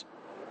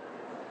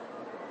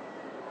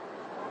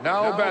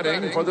Now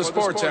betting for the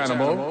sports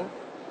animal,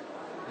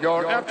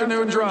 your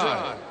afternoon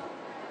drive.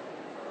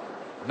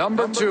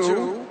 Number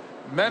 2,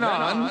 Men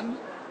On,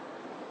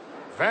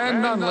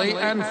 Van Nunley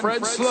and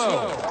Fred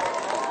Slow.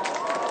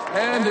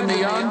 And in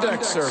the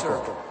on-deck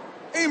circle,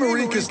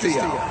 Amory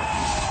Castillo.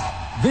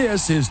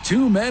 This is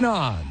 2 Men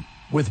On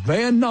with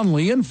Van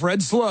Nunley and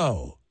Fred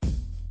Slow.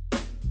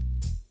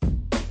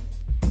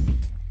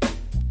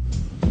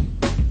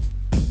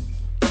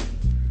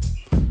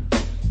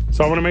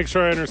 So I want to make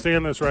sure I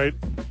understand this right.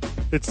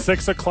 It's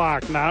 6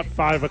 o'clock, not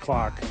 5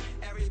 o'clock.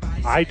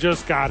 I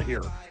just got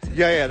here.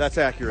 Yeah, that's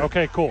accurate.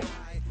 Okay, cool.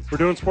 We're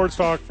doing sports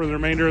talk for the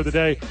remainder of the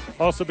day.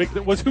 Also,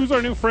 who's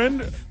our new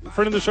friend?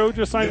 Friend of the show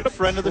just signed up?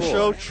 Friend of the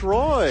show,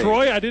 Troy.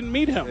 Troy, I didn't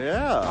meet him.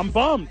 Yeah. I'm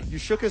bummed. You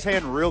shook his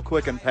hand real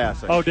quick in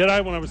passing. Oh, did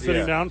I when I was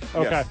sitting down?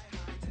 Okay. Yes.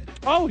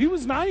 Oh, he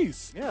was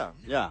nice.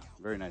 Yeah,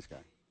 very nice guy.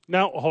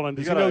 Now, hold on.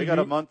 You got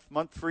a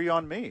month free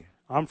on me.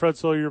 I'm Fred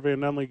Sawyer, Van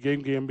Nunley,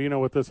 Gabe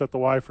Gambino with us at the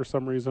Y for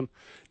some reason.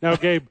 Now,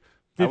 Gabe,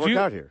 I work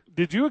out here.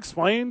 Did you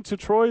explain to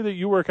Troy that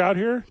you work out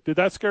here? Did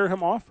that scare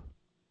him off?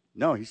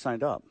 No, he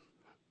signed up.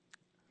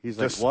 He's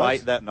Despite like,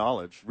 what? that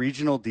knowledge.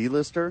 Regional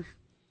D-lister?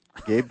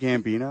 Gabe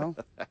Gambino?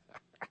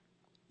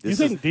 You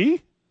think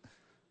D?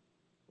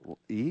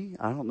 E?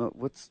 I don't know.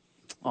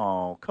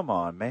 Oh, come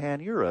on,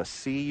 man. You're a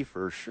C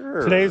for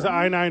sure. Today's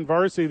I-9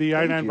 varsity, the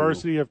Thank I-9 you.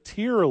 varsity of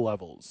tier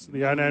levels.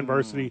 The I-9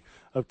 varsity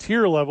of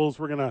tier levels,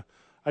 we're going to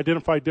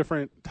identify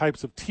different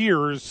types of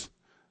tiers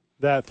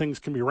that things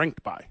can be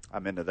ranked by.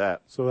 I'm into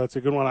that. So that's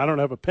a good one. I don't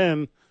have a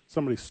pen.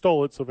 Somebody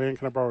stole it, so Van,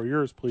 can I borrow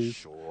yours, please?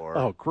 Sure.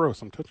 Oh,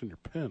 gross. I'm touching your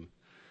pen.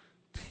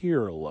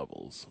 Tier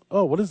levels.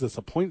 Oh, what is this,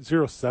 a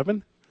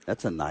 .07?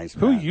 That's a nice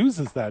Who man.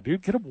 uses that,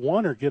 dude? Get up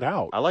one or get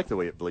out. I like the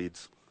way it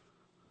bleeds.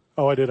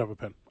 Oh, I did have a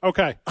pen.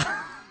 Okay.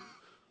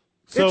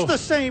 So, it's the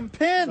same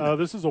pen.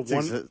 this is a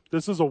one.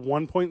 This is a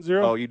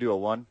 1.0. Oh, you do a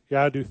 1?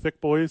 Yeah, I do thick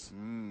boys.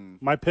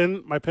 My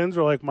pens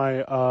are like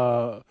my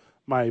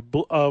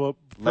Level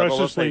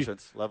of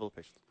patience.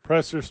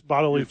 precious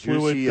bodily Your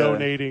fluid juicy,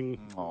 donating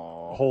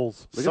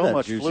holes. Look at So that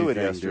much juicy fluid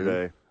thing,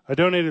 yesterday. dude. I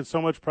donated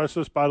so much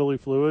precious bodily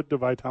fluid to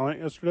Vitalant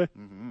yesterday.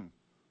 Mm-hmm.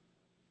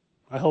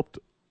 I helped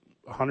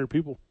 100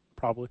 people,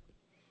 probably.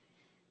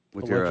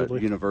 With Allegedly.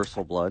 your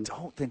universal blood.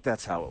 Don't think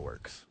that's how it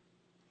works.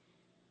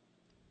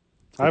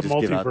 I have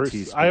just give out multiverse.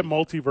 teaspoons. I have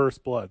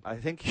multiverse blood. I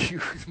think you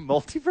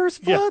multiverse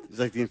Yeah. blood? It's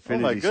like the Oh, my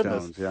Infinity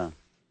goodness. Stones, yeah.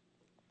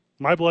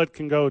 My blood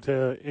can go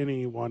to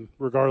anyone,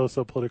 regardless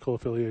of political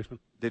affiliation.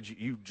 Did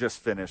you just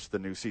finish the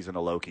new season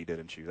of Loki,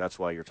 didn't you? That's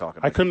why you're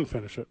talking. I couldn't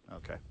finish it.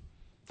 Okay.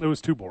 It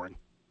was too boring.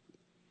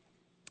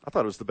 I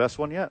thought it was the best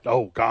one yet.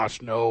 Oh,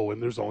 gosh, no.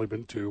 And there's only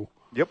been 2.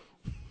 Yep.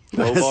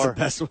 That's Low bar. the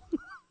best one.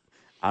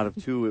 Out of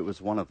 2, it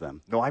was one of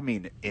them. No, I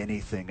mean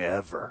anything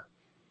ever.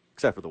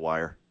 Except for The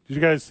Wire. Did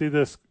you guys see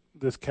this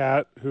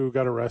cat who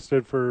got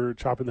arrested for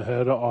chopping the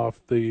head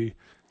off the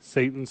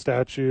Satan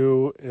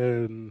statue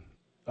in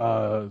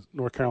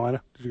North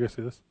Carolina? Did you guys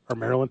see this? Or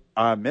Maryland?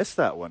 I missed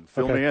that one.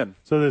 Fill me in.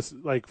 So this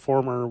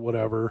former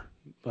whatever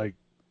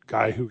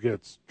guy who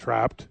gets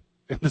trapped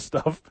into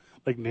stuff,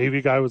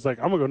 Navy guy was like,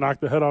 I'm gonna go knock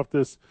the head off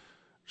this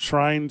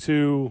shrine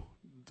to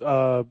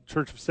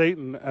Church of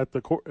Satan at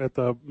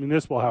the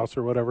municipal house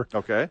or whatever.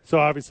 Okay. So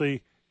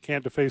obviously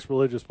can't deface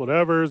religious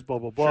whatevers, blah,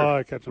 blah, blah,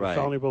 Sure. catch him Right.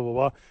 felony, blah, blah,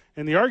 blah.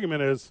 And the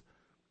argument is,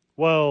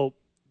 well,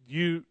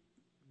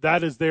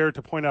 that is there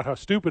to point out how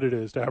stupid it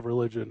is to have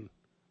religion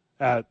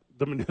at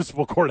the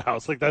municipal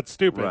courthouse. That's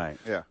stupid. Right.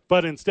 Yeah.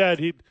 But instead,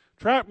 he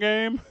trap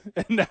game,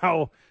 and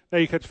now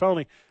you catch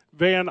felony.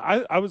 Van,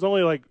 I was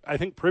only I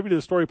think privy to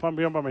the story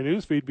pumping up on my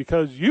news feed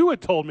because you had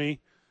told me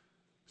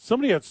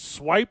somebody had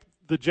swiped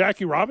the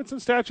Jackie Robinson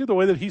statue the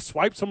way that he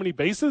swiped so many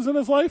bases in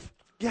his life.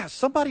 Yeah,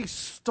 somebody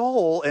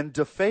stole and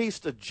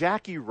defaced a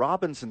Jackie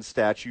Robinson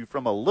statue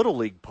from a Little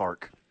League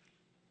park.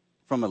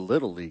 From a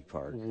Little League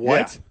park.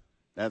 What? Yeah.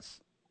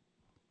 That's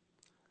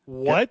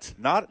What?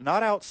 Not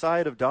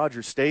outside of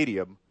Dodger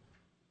Stadium.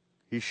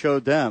 he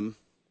showed them.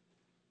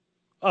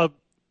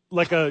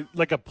 Like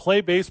a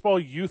play baseball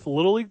youth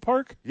Little League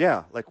park?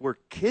 Yeah, where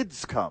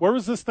kids come. Where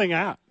was this thing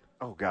at?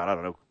 Oh, God, I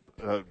don't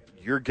know.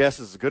 Your guess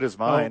is as good as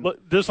mine.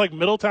 Just like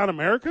Middletown,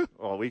 America?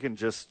 Well, we can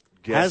just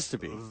guess. Has to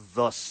be.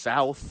 The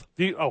South.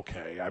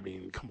 Okay, I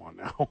mean, come on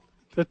now.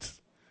 I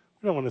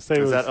don't want to say it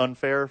Is was. that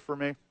unfair for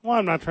me? Well,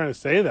 I'm not trying to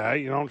say that.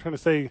 I'm trying to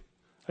say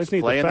I just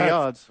need Playing the the facts.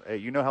 odds. Hey,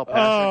 you know how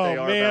passionate they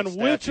Oh are man, about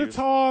statues.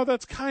 Wichita.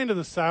 That's kind of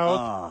the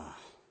South.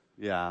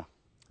 Yeah.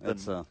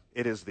 That's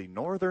It is the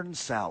Northern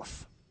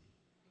South.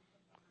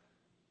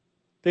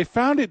 They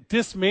found it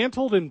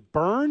dismantled and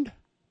burned.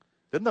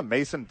 Didn't the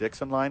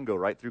Mason-Dixon line go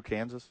right through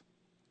Kansas?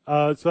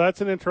 So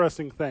that's an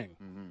interesting thing.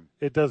 Mm-hmm.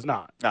 It does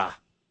not.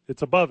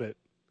 It's above it,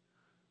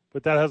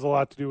 but that has a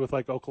lot to do with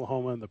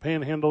Oklahoma and the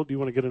Panhandle. Do you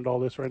want to get into all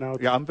this right now?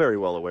 Yeah, I'm very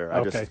well aware. I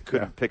Okay, just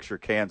couldn't picture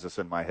Kansas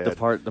in my head. the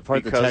part that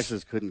because-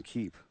 Texas couldn't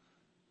keep.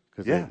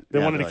 Yeah. They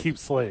wanted they're to keep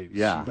slaves.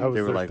 Yeah, that was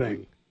they were their like,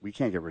 thing. we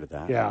can't get rid of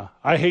that. Yeah,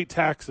 I hate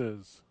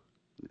taxes.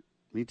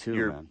 Me too,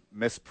 You're man.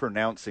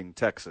 mispronouncing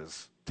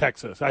Texas.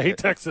 Texas. I hate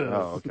Texas.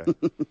 Oh, okay.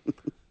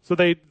 So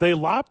they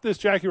lopped this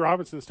Jackie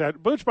Robinson statue,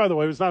 which, by the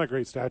way, was not a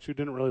great statue.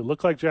 Didn't really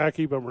look like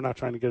Jackie, but we're not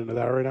trying to get into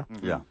that right now.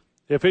 Yeah.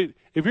 If you're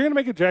going to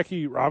make a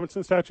Jackie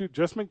Robinson statue,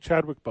 just make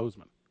Chadwick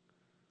Boseman.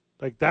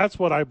 Like, that's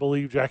what I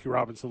believe Jackie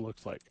Robinson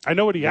looks like. I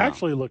know what he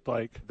actually looked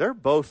like. They're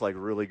both like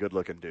really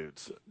good-looking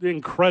dudes.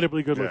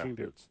 Incredibly good-looking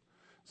dudes.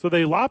 So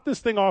they lopped this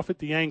thing off at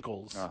the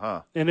ankles,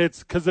 and it's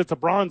because it's a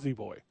bronzy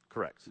boy.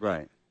 Correct.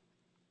 Right.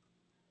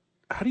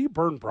 How do you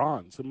burn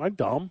bronze? Am I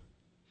dumb?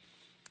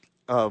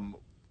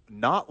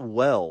 Not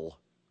well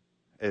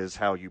is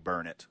how you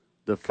burn it.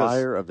 The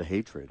fire of the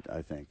hatred,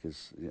 I think,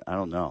 is, I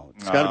don't know.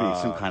 It's got to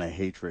be some kind of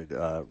hatred,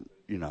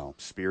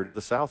 Spirit of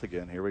the South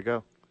again. Here we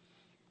go.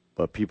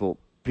 But people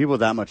with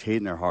that much hate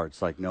in their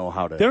hearts, like, know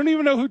how to. They don't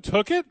even know who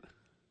took it?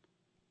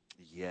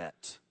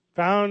 Yet.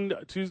 Found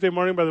Tuesday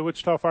morning by the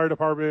Wichita Fire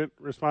Department.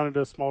 Responded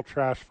to a small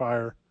trash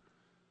fire.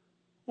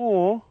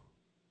 Oh.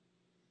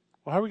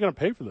 Well, how are we going to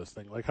pay for this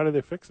thing? Like, how did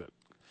they fix it?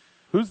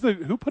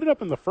 Who put it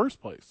up in the first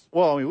place?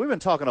 Well, I mean, we've been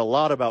talking a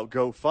lot about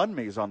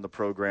GoFundMe's on the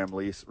program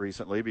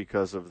recently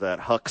because of that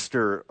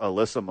huckster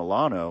Alyssa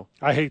Milano.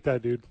 I hate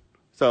that dude.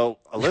 So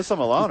Alyssa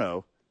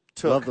Milano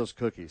love those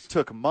cookies.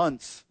 Took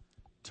months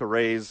to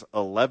raise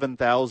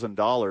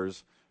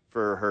 $11,000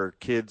 for her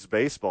kids'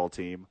 baseball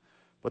team,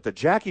 but the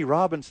Jackie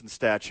Robinson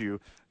statue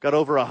got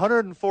over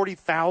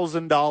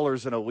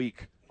 $140,000 in a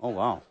week. Oh,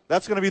 wow.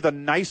 That's going to be the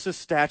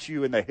nicest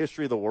statue in the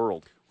history of the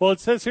world. Well, it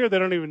says here they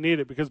don't even need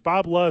it because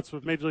Bob Lutz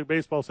with Major League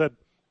Baseball said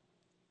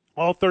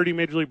all 30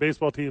 Major League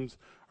Baseball teams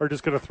are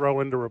just going to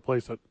throw in to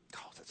replace it.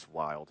 Oh, that's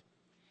wild.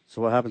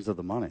 So what happens to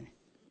the money?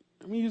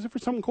 I mean, use it for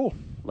something cool.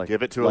 Like,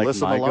 give it to like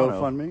Alyssa my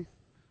Milano.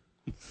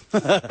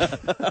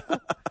 GoFundMe?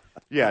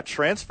 Yeah,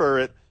 transfer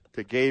it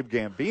to Gabe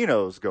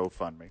Gambino's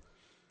GoFundMe.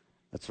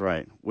 That's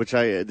right.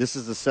 This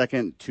is the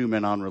second Two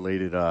Men On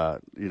related,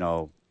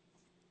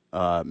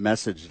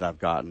 message that I've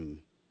gotten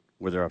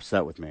where they're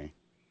upset with me.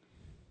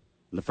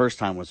 And the first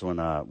time was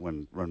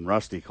when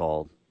Rusty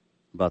called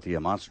about the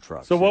monster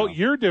trucks. So what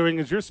you're doing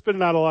is you're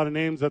spitting out a lot of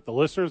names that the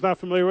listener's not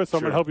familiar with, so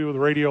I'm going to help you with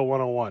Radio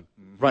 101.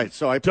 Right.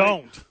 So I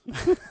don't.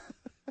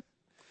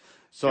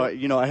 So,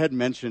 I had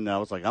mentioned, I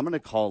was like, I'm going to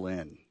call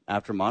in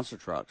after monster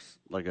trucks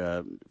like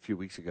a few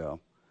weeks ago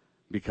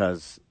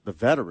because the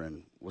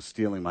veteran was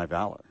stealing my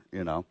valor,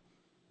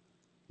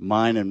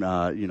 mine and,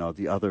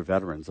 the other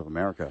veterans of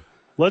America.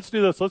 Let's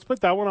do this. Let's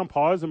put that one on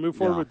pause and move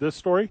forward with this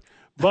story.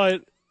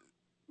 But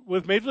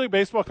with Major League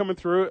Baseball coming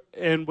through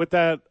and with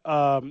that,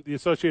 the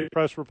Associated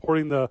Press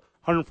reporting the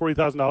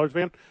 $140,000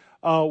 ban,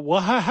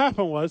 what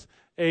happened was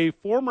a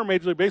former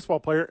Major League Baseball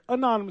player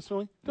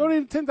anonymously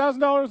donated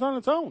 $10,000 on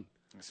its own.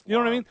 You know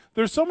what I mean?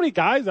 There's so many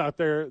guys out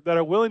there that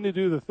are willing to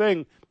do the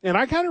thing, and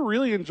I kind of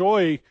really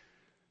enjoy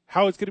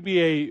how it's going to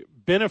be a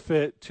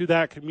benefit to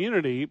that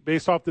community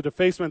based off the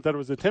defacement that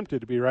was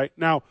attempted to be, right?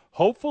 Now,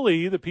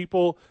 hopefully the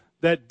people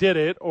that did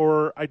it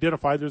or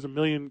identified, there's a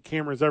million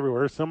cameras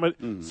everywhere. Some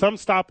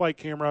stoplight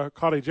camera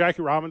caught a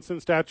Jackie Robinson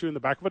statue in the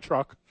back of a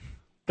truck.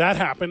 That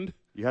happened.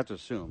 You have to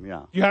assume,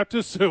 yeah. You have to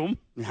assume.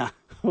 Yeah.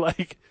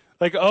 like,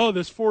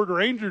 this Ford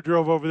Ranger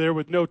drove over there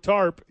with no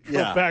tarp,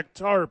 drove back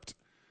tarped.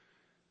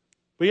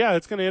 But, yeah,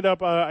 it's going to end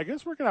up, I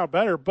guess, working out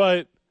better.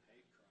 But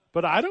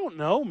I don't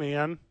know,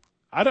 man.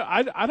 I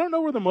don't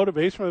know where the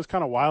motivation for this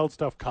kind of wild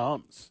stuff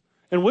comes.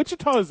 And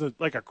Wichita is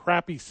like a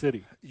crappy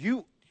city.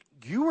 You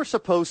were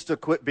supposed to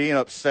quit being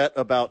upset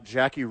about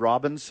Jackie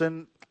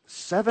Robinson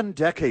 7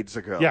 decades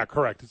ago. Yeah,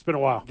 correct. It's been a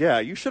while. Yeah,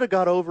 you should have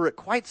got over it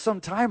quite some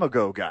time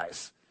ago,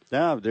 guys.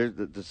 Yeah,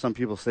 some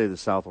people say the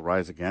South will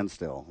rise again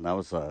still. And that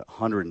was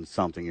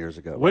 100-something years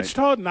ago.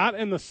 Wichita, right? not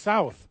in the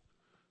South.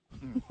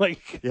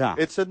 Yeah.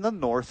 It's in the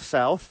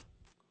north-south.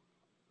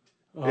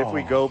 If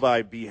we go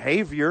by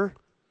behavior.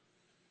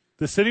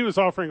 The city was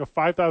offering a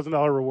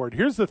 $5,000 reward.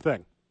 Here's the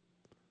thing.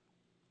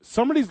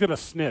 Somebody's going to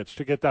snitch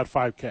to get that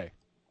 $5K.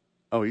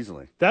 Oh,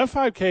 easily. That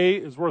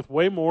 $5K is worth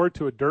way more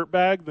to a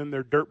dirtbag than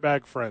their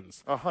dirtbag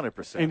friends.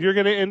 100%. And you're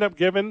going to end up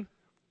giving,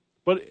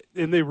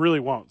 and they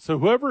really won't. So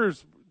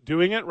whoever's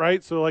doing it,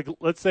 right? So, like,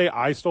 let's say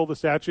I stole the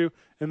statue,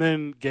 and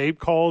then Gabe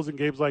calls, and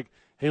Gabe's like,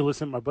 hey,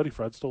 listen, my buddy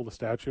Fred stole the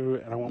statue,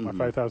 and I want my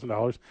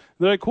 $5,000.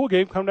 They're like, cool,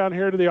 Gabe, come down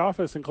here to the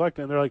office and collect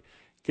it. And they're like,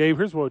 Gabe,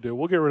 here's what we'll do.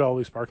 We'll get rid of all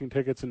these parking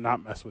tickets and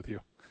not mess with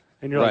you.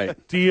 And you're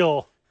like,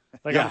 deal.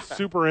 Like, I'm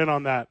super in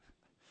on that.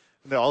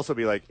 And they'll also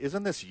be like,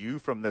 isn't this you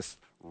from this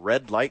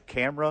red light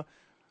camera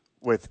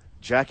with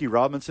Jackie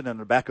Robinson in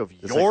the back of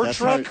your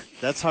truck?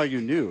 That's how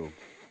you knew.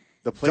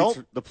 The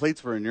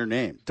plates were in your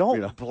name.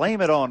 Don't blame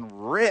it on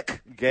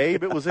Rick,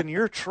 Gabe. It was in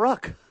your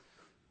truck.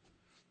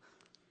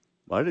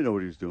 Well, I didn't know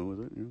what he was doing with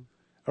it.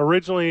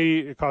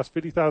 Originally, it cost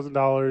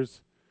 $50,000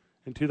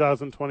 in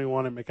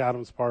 2021 at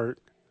McAdams Park.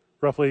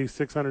 Roughly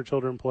 600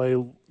 children play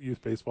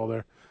youth baseball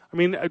there. I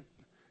mean,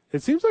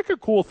 it seems like a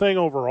cool thing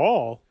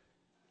overall.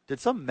 Did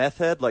some meth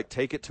head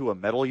take it to a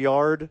metal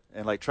yard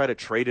and try to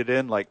trade it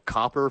in like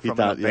copper from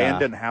an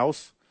abandoned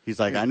house? He's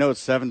like, I know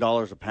it's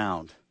 $7 a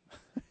pound.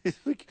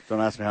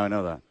 Don't ask me how I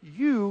know that.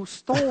 You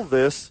stole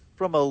this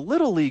from a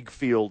Little League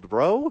field,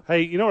 bro.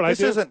 Hey, you know what I do?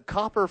 This isn't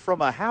copper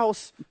from a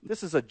house.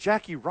 This is a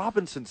Jackie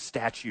Robinson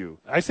statue.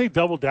 I say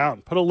double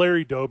down. Put a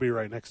Larry Doby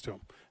right next to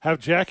him.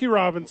 Have Jackie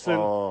Robinson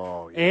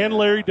and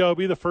Larry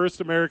Doby, the first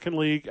American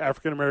League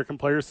African-American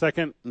player,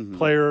 second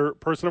player,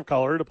 person of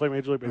color to play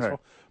Major League Baseball. Right.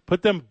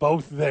 Put them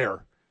both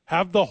there.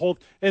 Have the whole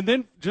 – and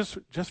then just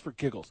for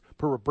giggles,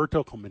 put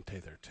Roberto Clemente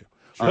there too.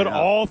 Put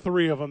all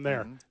three of them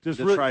there. Just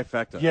The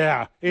trifecta.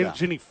 Yeah, and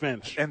Ginny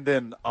Finch. And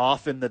then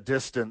off in the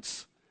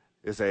distance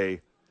is a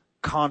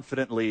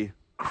confidently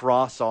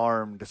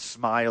cross-armed,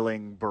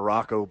 smiling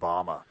Barack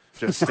Obama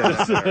just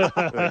standing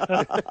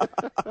there.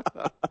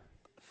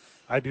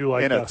 I do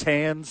like in that. a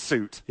tan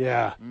suit.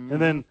 Yeah.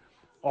 And then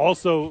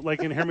also,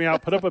 like, and hear me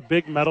out, put up a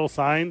big metal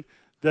sign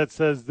that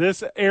says,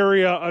 "This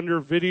area under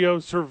video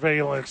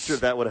surveillance." Sure,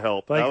 that would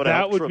help. Like, that would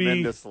help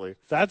tremendously.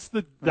 That's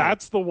the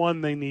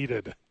one they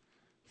needed.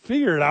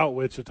 Figure it out,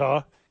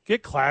 Wichita.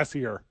 Get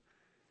classier.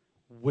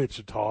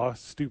 Wichita,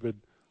 stupid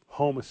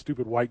home of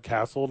stupid White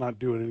Castle, not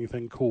doing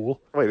anything cool.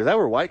 Wait, is that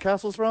where White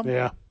Castle's from?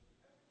 Yeah.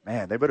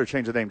 Man, they better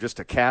change the name just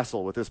to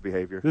Castle with this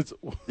behavior.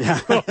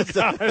 Oh,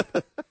 God.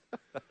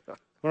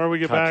 Where we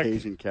get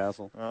Caucasian back,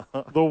 Castle.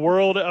 the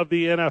world of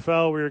the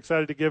NFL. We're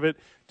excited to give it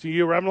to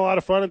you. We're having a lot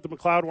of fun at the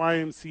McLeod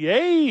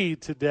YMCA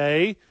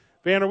today.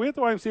 Van, are we at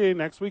the YMCA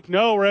next week?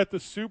 No, we're at the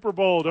Super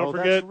Bowl. Don't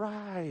forget, that's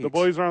right. The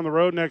boys are on the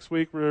road next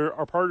week.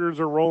 Our partners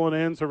are rolling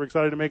in, so we're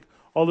excited to make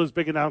all those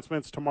big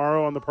announcements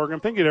tomorrow on the program.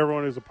 Thank you to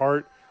everyone who's a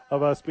part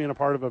of us being a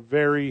part of a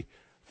very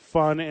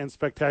fun and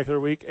spectacular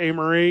week. Hey,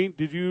 Marie,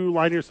 did you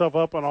line yourself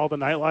up on all the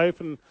nightlife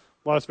in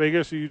Las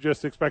Vegas, or are you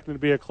just expecting to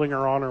be a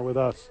clinger honor with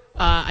us?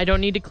 I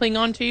don't need to cling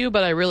on to you,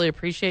 but I really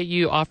appreciate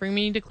you offering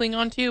me to cling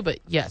on to you. But,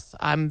 yes,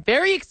 I'm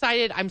very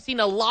excited. I'm seeing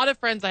a lot of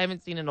friends I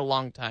haven't seen in a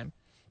long time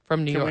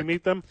from New York. Can we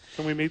meet them?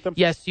 Can we meet them?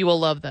 Yes, you will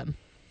love them.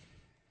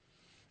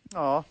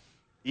 Aw,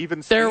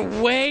 even They're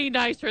Steve. way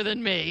nicer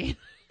than me.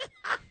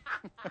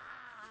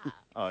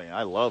 Oh, yeah,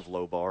 I love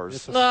low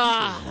bars. That's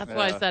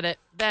why I said it.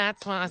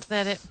 That's why I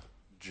said it.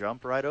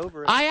 Jump right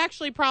over it. I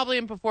actually probably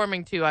am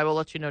performing, too. I will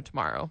let you know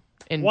tomorrow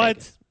in What?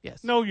 Vegas.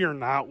 Yes. No, you're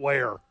not.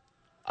 Where?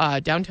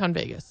 Downtown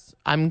Vegas.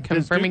 I'm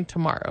confirming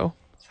tomorrow.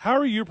 How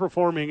are you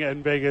performing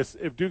in Vegas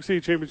if Duke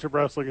City Championship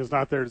Wrestling is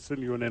not there to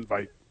send you an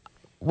invite?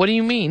 What do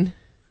you mean?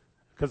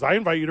 Because I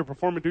invite you to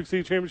perform at Duke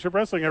City Championship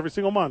Wrestling every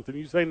single month, and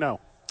you say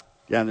no.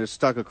 Yeah, and they're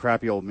stuck with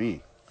crappy old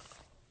me.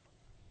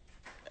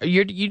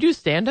 You do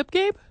stand-up,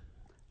 Gabe?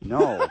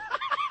 No.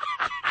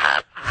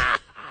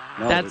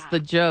 That's the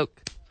joke.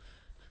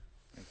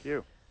 Thank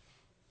you.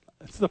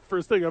 That's the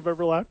first thing I've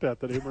ever laughed at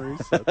that Marie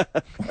said.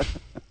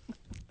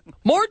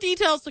 More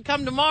details to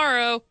come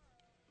tomorrow.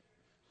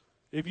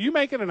 If you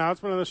make an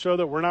announcement on the show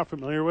that we're not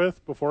familiar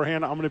with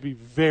beforehand, I'm going to be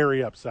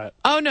very upset.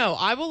 Oh, no,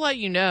 I will let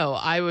you know.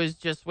 I was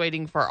just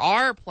waiting for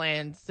our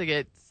plans to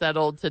get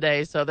settled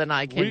today so then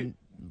I can...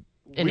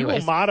 We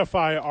will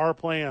modify our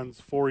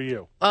plans for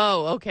you.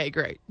 Oh, okay,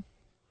 great.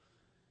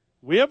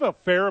 We have a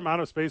fair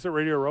amount of space at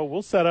Radio Row.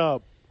 We'll set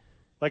up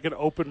like an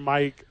open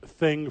mic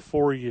thing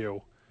for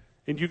you.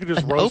 And you can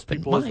just roast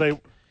people as they...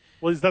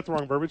 Well, is that the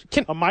wrong verbiage?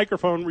 A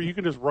microphone where you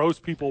can just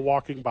roast people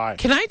walking by.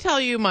 Can I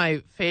tell you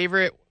my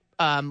favorite,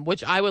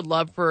 which I would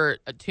love for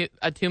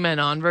a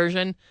two-men-on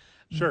version?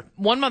 Sure.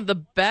 One of the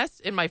best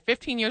in my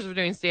 15 years of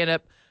doing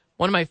stand-up,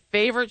 one of my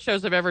favorite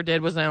shows I've ever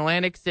did was in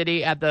Atlantic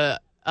City at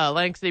the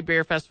Atlantic City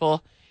Beer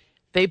Festival.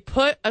 They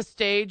put a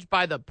stage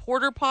by the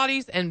porta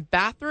potties and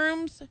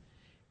bathrooms,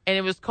 and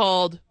it was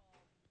called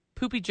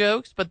Poopy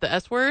Jokes, but the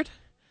S word.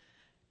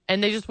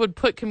 And they just would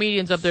put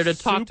comedians up there to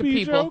talk to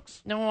people.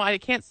 Jokes? No, I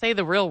can't say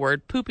the real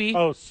word. Poopy.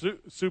 Oh,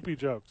 soupy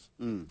jokes.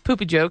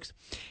 Poopy jokes.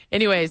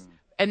 Anyways,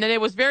 and then it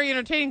was very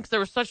entertaining because there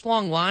were such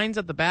long lines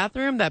at the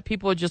bathroom that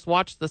people would just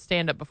watch the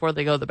stand-up before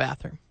they go to the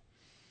bathroom.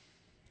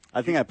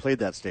 I think I played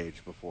that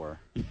stage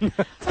before. In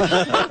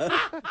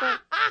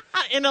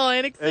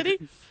Atlantic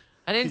City?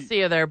 I didn't see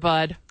you there,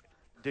 bud.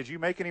 Did you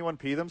make anyone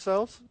pee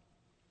themselves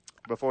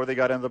before they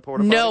got into the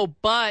porta potty? No,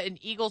 but an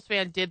Eagles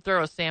fan did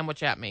throw a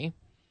sandwich at me.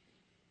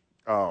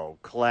 Oh,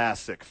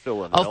 classic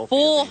Philadelphia A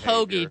full behavior.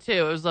 hoagie,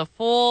 too. It was a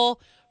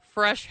full,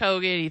 fresh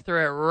hoagie, and he threw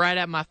it right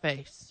at my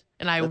face.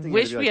 And I That thing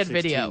wish would be we like had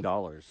video.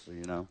 $16, so,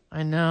 you know.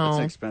 I know. That's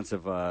an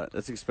expensive.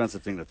 That's an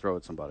expensive thing to throw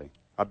at somebody.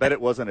 I bet it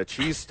wasn't a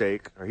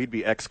cheesesteak, or he'd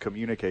be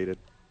excommunicated.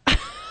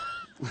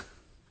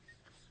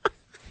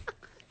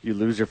 You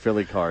lose your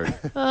Philly card.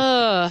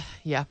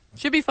 Yeah.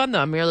 Should be fun,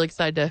 though. I'm really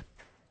excited to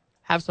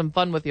have some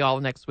fun with you all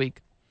next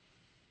week.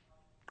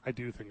 I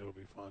do think it'll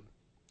be fun.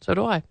 So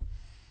do I.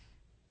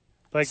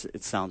 Like,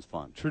 It sounds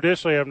fun.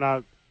 traditionally, I've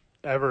not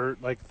ever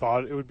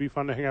thought it would be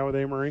fun to hang out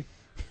with Marie,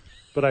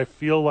 but I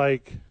feel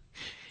like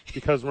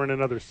because we're in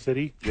another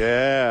city.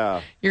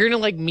 Yeah. You're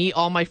going to, meet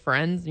all my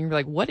friends, and you're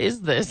like, what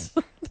is this?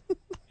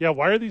 Yeah,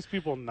 why are these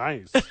people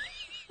nice?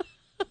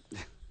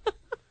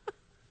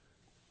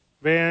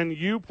 Van,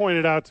 you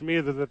pointed out to me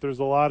that there's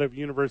a lot of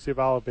University of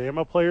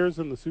Alabama players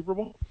in the Super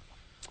Bowl.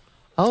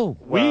 Oh.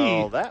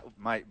 Well, that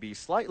might be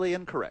slightly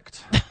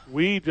incorrect.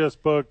 We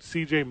just booked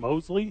C.J.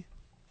 Mosley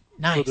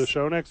Nice. for the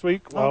show next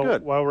week Oh,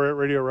 good. while we're at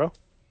Radio Row.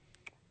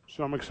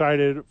 So I'm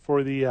excited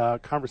for the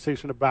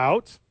conversation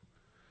about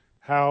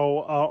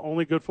how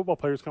only good football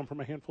players come from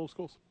a handful of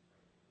schools.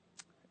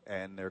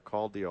 And they're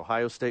called the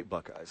Ohio State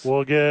Buckeyes.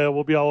 We'll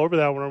be all over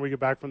that when we get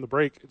back from the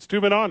break. It's 2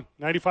 Men On,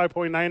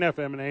 95.9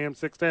 FM and AM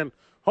 610,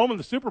 home of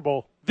the Super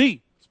Bowl, the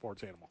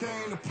sports animal.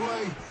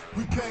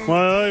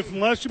 Well,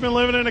 unless you've been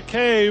living in a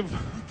cave,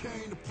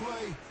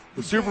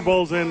 the Super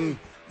Bowl's in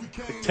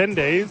like 10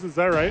 days. Is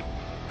that right?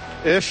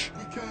 Ish.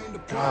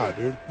 God,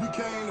 dude.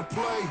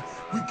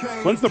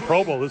 When's the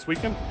Pro Bowl? This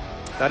weekend?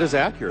 That is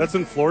accurate. That's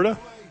in Florida?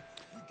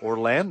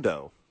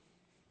 Orlando.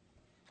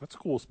 That's a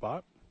cool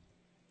spot.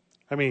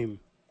 I mean,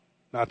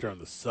 not during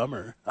the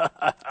summer.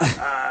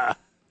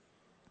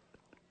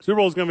 Super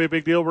Bowl is going to be a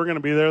big deal. We're going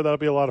to be there. That'll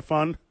be a lot of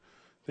fun.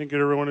 Thank you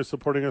to everyone who's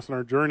supporting us in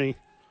our journey.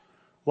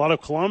 A lot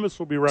of Columbus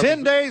will be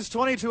 10 days,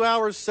 22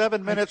 hours,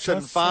 7 minutes,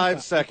 and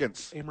 5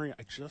 seconds. Amory,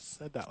 I just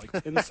said that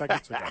like 10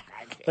 seconds ago.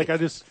 Like I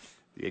just...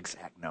 The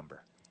exact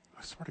number.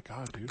 I swear to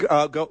God,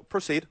 dude. Go.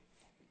 Proceed.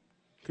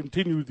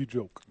 Continue the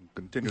joke.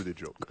 Continue the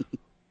joke.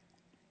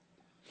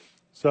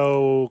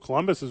 So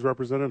Columbus is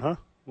represented, huh?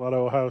 A lot of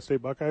Ohio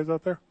State Buckeyes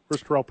out there.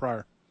 Where's Terrell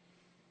Pryor?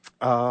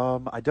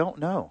 I don't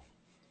know.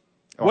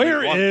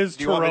 Where is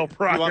Terrell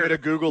Pryor? Do you want me to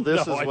Google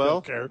this No, as I well?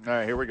 don't care. All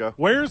right, here we go.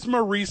 Where's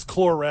Maurice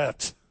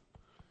Clarett?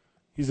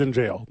 He's in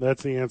jail.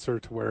 That's the answer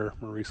to where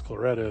Maurice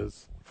Clarett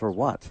is. For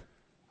what?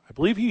 I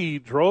believe he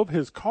drove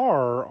his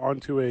car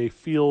onto a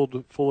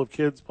field full of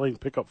kids playing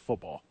pickup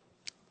football.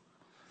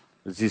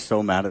 Is he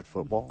so mad at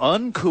football?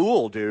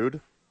 Uncool, dude.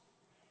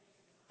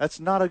 That's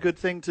not a good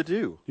thing to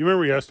do. You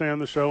remember yesterday on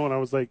the show when I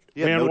was like,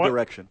 He had man, no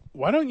direction.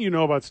 Why don't you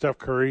know about Steph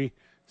Curry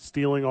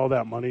stealing all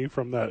that money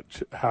from that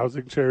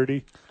housing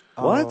charity?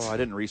 What? Oh, I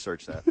didn't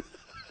research that.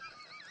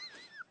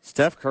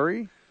 Steph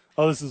Curry?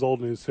 Oh, this is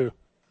old news, too.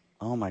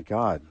 Oh, my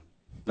God.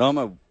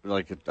 No,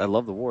 I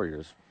love the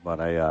Warriors, but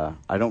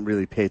I don't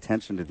really pay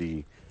attention to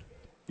the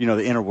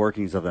inner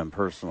workings of them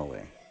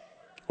personally.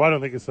 Well, I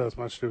don't think it has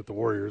much to do with the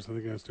Warriors. I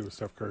think it has to do with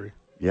Steph Curry.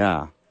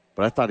 Yeah,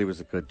 but I thought he was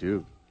a good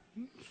dude.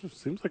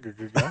 Seems like a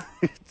good guy.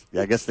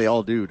 Yeah, I guess they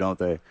all do, don't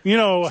they? You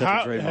know,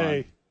 Except for Draymond.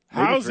 hey,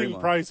 Maybe housing Draymond.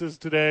 prices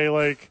today,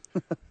 like,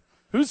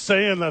 who's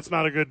saying that's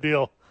not a good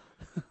deal?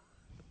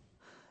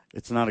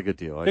 It's not a good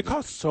deal. It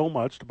costs so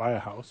much to buy a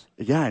house.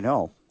 Yeah, I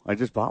know. I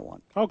just bought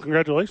one. Oh,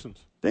 congratulations.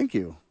 Thank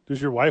you.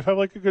 Does your wife have,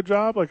 like, a good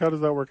job? Like, how does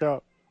that work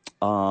out?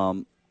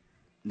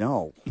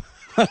 No.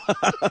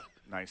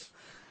 Nice.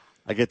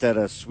 I get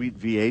that sweet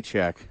VA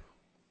check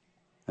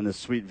and the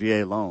sweet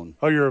VA loan.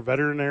 Oh, you're a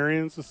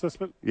veterinarian's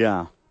assistant?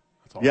 Yeah.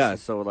 That's awesome. Yeah,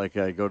 so, like,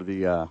 I go to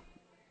the, I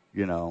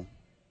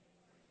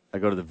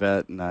go to the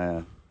vet and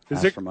I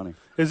ask for money.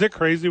 Is it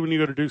crazy when you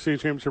go to Duke City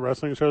Championship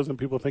Wrestling shows and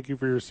people thank you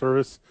for your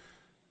service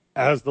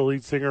as the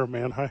lead singer of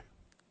Man High?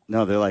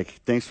 No, they're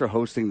like, thanks for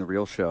hosting the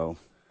real show.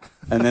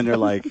 And then they're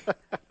like,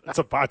 It's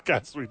a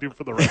podcast we do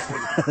for the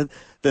wrestling.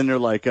 then they're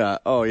like,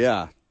 oh,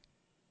 yeah,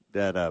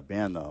 that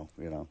band, though,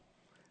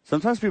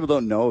 Sometimes people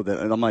don't know that.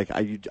 And I'm like,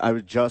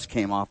 I just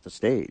came off the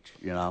stage,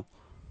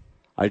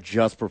 I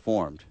just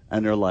performed.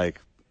 And they're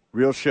like,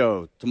 real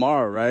show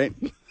tomorrow, right?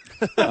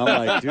 I'm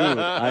like, dude,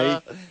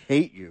 I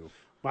hate you.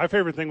 My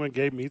favorite thing when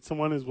Gabe meets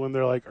someone is when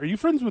they're like, are you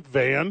friends with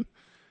Van?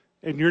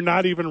 And you're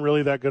not even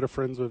really that good of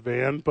friends with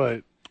Van,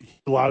 but he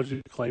allows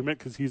you to claim it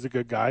because he's a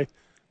good guy.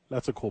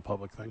 That's a cool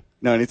public thing.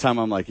 No, anytime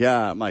I'm like,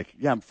 yeah,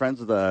 I'm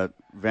friends with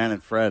Van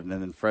and Fred. And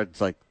then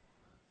Fred's like,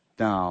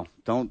 no,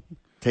 don't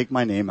take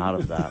my name out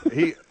of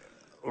that.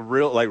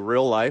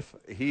 Real life,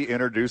 he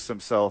introduced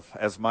himself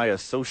as my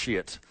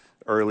associate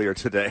earlier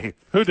today.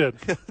 Who did?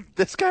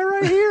 This guy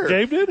right here.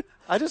 Gabe did?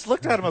 I just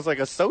looked at him. I was like,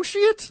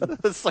 associate?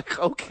 It's like,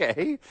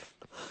 okay.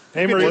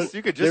 Hey, Marie,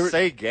 You could just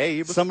say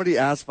Gabe. Somebody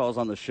asked if I was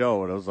on the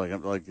show, and I was like, I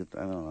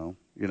don't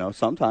know.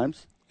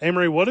 Sometimes. Hey,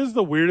 Marie, what is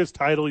the weirdest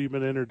title you've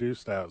been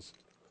introduced as?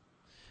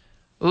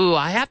 Ooh,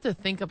 I have to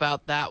think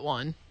about that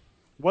one.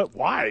 What?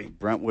 Why?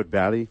 Brentwood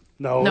Batty.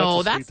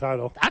 No, that's a sweet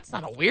title. That's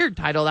not a weird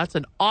title. That's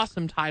an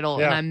awesome title,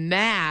 Yeah. and I'm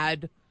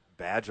mad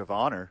Badge of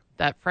honor.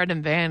 that Fred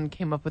and Van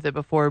came up with it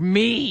before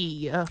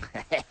me.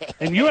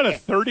 And you had a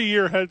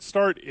 30-year head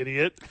start,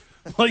 idiot.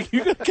 Like,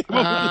 you came up with this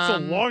a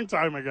long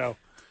time ago.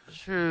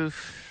 True.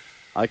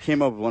 I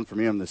came up with one for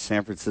me. I'm the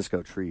San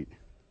Francisco Treat.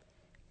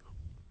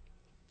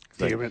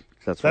 Damn it.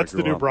 That's where I the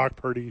grew new up. Brock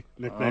Purdy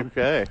nickname.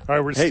 Okay. All right,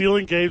 we're Hey.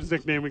 stealing Gabe's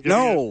nickname and giving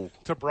No.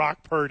 it to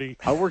Brock Purdy,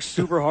 I worked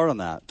super hard on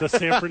that. the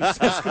San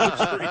Francisco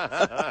Treat.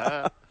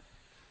 I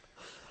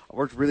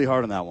worked really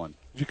hard on that one.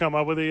 Did you come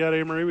up with it yet,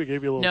 Amory? We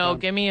gave you a little No, time.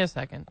 give me a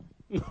second.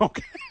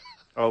 Okay.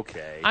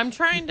 Okay. I'm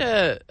trying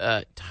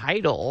to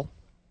title.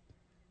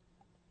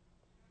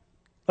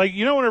 Like,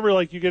 you know, whenever,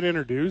 like, you get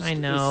introduced I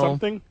know. to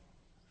something?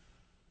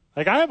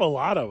 Like, I have a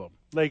lot of them.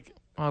 Like,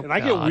 Oh, and I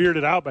get God.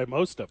 weirded out by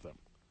most of them.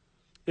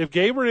 If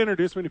Gabe were to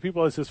introduce me to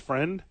people as his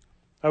friend,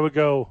 I would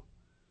go,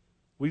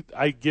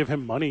 I give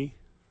him money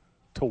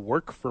to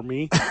work for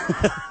me.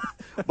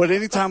 But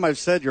anytime I've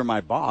said you're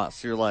my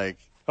boss, you're like,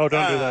 Oh,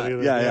 don't do that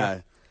either.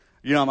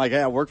 yeah. I'm like,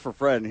 hey, I work for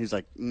Fred. And he's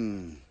like,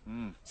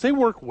 Say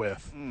work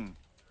with. I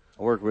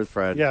work with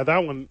Fred. Yeah, that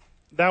one.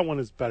 that one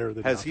is better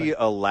than Has nothing. he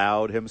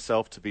allowed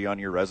himself to be on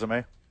your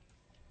resume?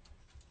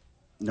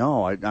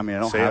 No, I mean I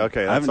don't See, have.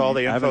 okay, I that's all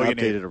the I info haven't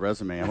you need. updated a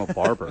resume. I'm a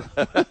barber.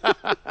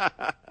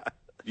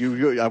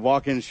 I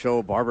walk in, show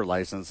a barber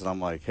license, and I'm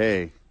like,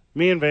 hey.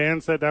 Me and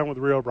Van sat down with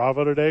Rio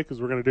Bravo today because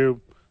we're going to do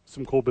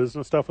some cool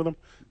business stuff with him.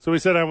 So we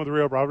sat down with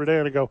Rio Bravo today,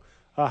 and I go,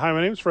 hi,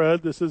 my name's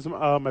Fred. This is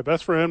my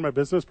best friend, my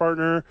business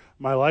partner,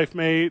 my life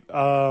mate,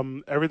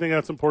 everything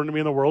that's important to me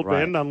in the world, Right.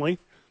 Van Nunley.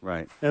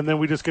 Right. And then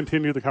we just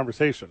continued the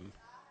conversation.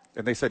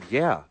 And they said,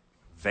 yeah,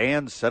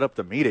 Van set up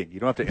the meeting. You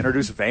don't have to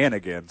introduce Van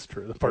again. It's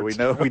true. But we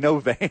know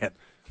Van.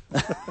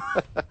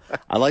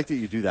 I like that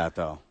you do that,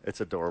 though.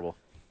 It's adorable.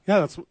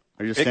 Yeah, that's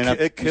Or you stand up,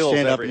 it you kills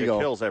stand up every- and you it go,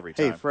 kills every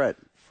hey, time. Fred,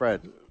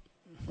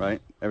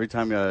 right? Every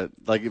time,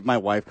 like if my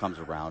wife comes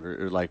around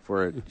or like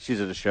she's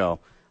at a show,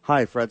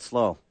 hi, Fred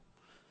Slow.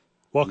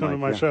 welcome I'm to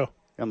like, my yeah. show.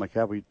 I'm like,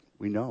 yeah, we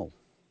know.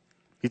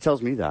 He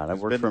tells me that. I've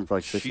worked for him for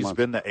like 6 She's months.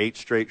 been to 8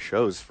 straight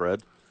shows,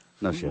 Fred.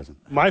 No, she hasn't.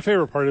 My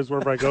favorite part is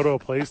whenever I go to a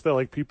place that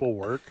like people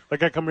work.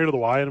 Like I come here to the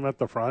Y and I'm at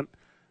the front.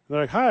 And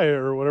they're like, hi,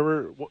 or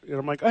whatever. And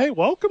I'm like, hey,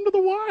 welcome to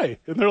the Y.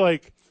 And they're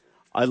like,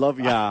 I love,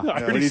 I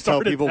already when you tell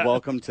started people that.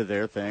 welcome to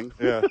their thing.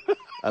 Yeah.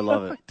 I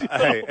love it.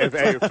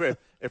 Hey,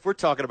 if we're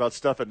talking about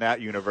stuff in that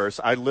universe,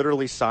 I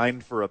literally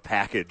signed for a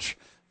package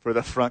for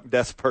the front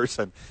desk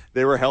person.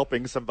 They were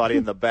helping somebody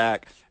in the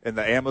back, and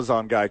the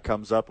Amazon guy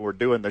comes up, and we're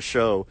doing the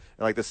show.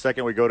 And like the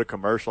second we go to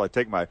commercial, I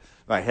take my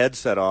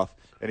headset off,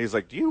 and he's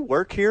like, do you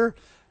work here?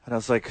 And I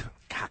was like,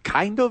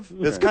 kind of.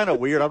 It's kind of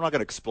weird. I'm not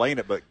going to explain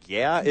it, but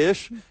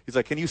yeah-ish. He's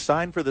like, can you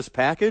sign for this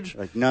package?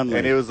 Like, none.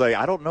 And he was like,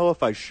 I don't know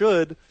if I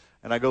should.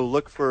 And I go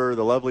look for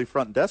the lovely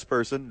front desk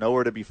person,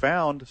 nowhere to be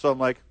found. So I'm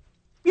like,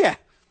 yeah,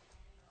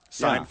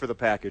 sign Yeah. for the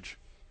package.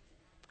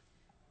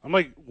 I'm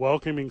like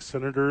welcoming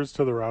senators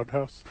to the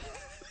Roundhouse.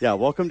 Yeah,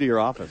 welcome to your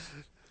office.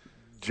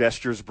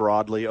 Gestures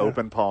broadly,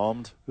 open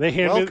palmed. They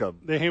hand Welcome.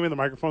 me the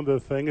microphone to the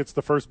thing. It's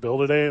the first bill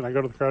today, and I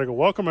go to the crowd. I go,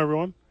 welcome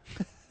everyone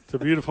to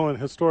beautiful and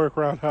historic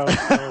Roundhouse,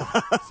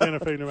 Santa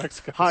Fe, New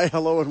Mexico. Hi,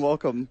 hello, and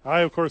welcome.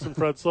 I, of course, am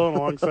Fred Sloan.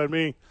 Alongside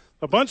me,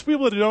 a bunch of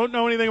people that don't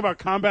know anything about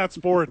combat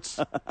sports.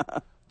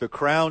 The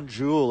crown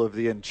jewel of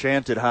the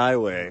enchanted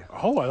highway,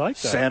 Oh, I like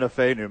that. Santa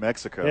Fe, New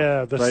Mexico.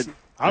 Yeah,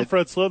 I'm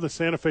Fred Slow, the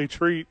Santa Fe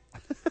treat.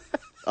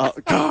 Oh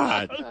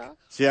God!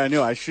 See, I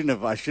knew I shouldn't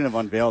have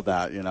unveiled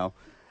that. You know,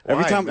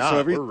 Why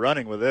not? We're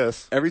running with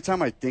this. every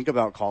time I think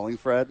about calling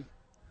Fred,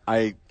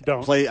 I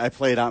Don't. play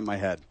it out in my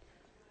head.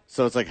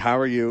 So it's like, how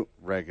are you?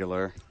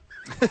 Regular.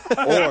 Or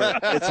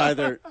it's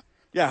either,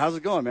 yeah, how's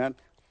it going, man?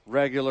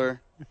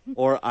 Regular.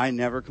 Or I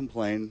never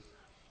complain.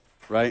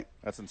 Right?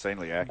 That's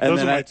insanely accurate. And Those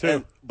then are my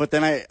two. But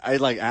then I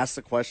like ask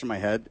the question in my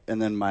head, and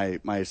then my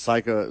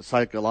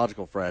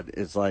psychological Fred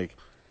is like,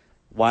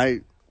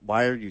 why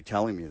are you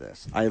telling me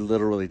this? I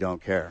literally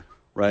don't care,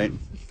 right?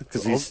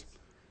 Because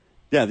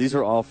these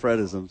are all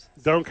Fredisms.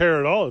 Don't care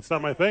at all. It's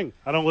not my thing.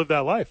 I don't live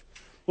that life.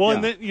 Well,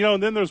 and Yeah.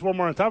 then there's one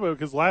more on top of it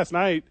because last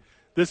night,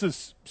 this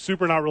is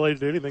super not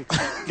related to anything.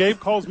 Gabe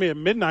calls me at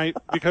midnight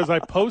because I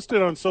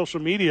posted on social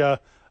media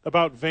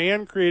about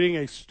Van creating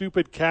a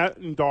stupid cat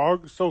and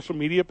dog social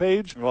media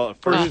page Well,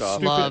 for first his off,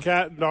 stupid Love.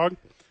 cat and dog.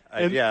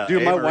 And yeah,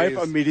 Dude, my wife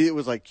Amory's- immediately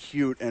was like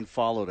cute and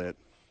followed it.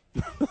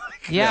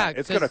 Yeah,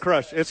 It's gonna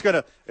crush. It's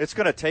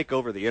gonna take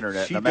over the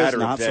internet She in a does matter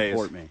not of days.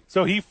 support me.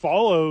 So he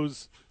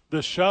follows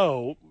the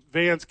show,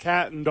 Van's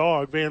Cat and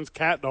Dog, Van's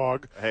Cat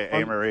Dog. Hey,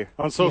 on, Amory.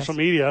 on social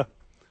media.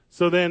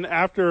 So then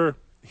after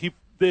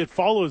it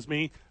follows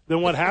me,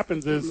 then what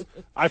happens is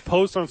I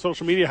post on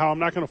social media how I'm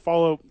not going to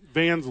follow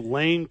Van's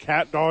lame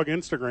cat dog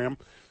Instagram.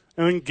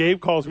 And then Gabe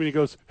calls me and he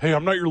goes, hey,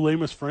 I'm not your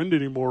lamest friend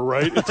anymore,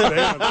 right? It's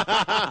Van.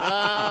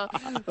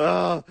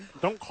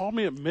 Don't call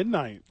me at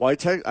midnight. Well, I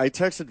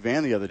texted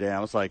Van the other day. I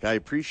was like, I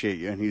appreciate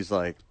you. And he's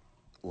like,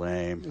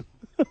 lame.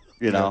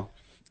 You know?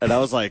 And I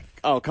was like,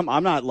 oh, come on.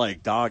 I'm not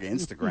like dog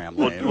Instagram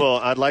lame. Well,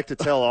 I'd like to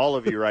tell all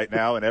of you right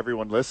now and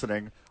everyone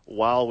listening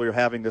while we're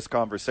having this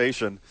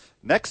conversation,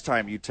 next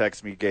time you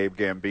text me, Gabe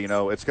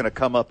Gambino, it's going to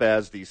come up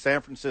as the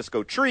San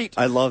Francisco treat.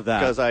 I love that.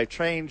 Because I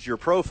changed your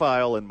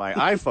profile in my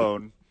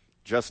iPhone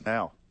just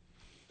now.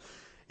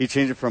 He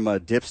changed it from a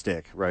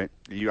dipstick, right?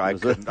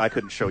 I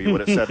couldn't show you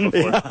what it said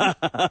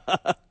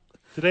before.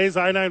 Today's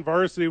I-9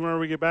 varsity, whenever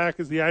we get back,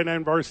 is the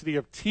I-9 varsity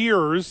of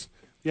tears.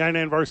 The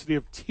I-9 varsity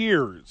of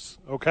tears,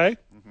 okay?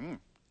 Mm-hmm.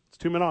 It's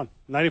 2 Men On.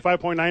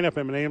 95.9 FM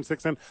and AM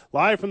 610.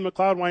 Live from the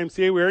McLeod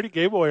YMCA. We already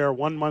gave away our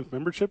 1-month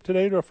membership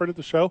today to a friend of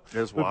the show.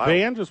 It's But wild.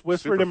 Van just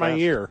whispered Super in my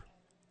fast. ear,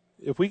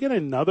 if we get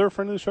another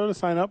friend of the show to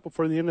sign up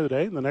before the end of the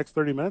day, in the next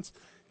 30 minutes,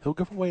 he'll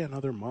give away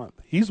another month.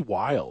 He's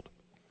wild.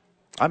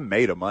 I'm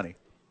made of money.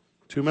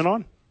 2 Men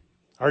On.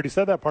 I already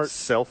said that part.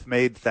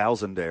 Self-made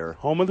thousandaire.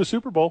 Home of the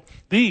Super Bowl.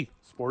 The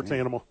sports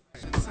animal.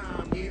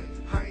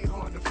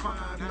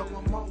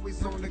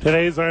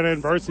 Today's I-9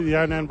 Varsity, the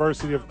I-9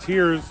 Varsity of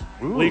Tears.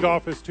 League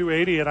Office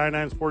 280 at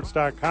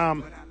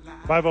i9sports.com.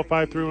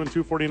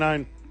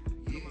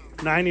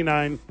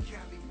 505-312-4999.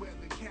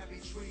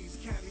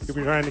 If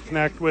you're trying to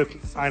connect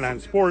with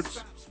I-9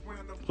 Sports,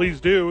 please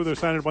do. They're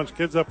signing a bunch of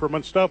kids up for a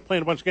bunch of stuff,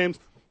 playing a bunch of games.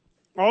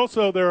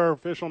 Also, they're our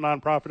official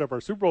nonprofit of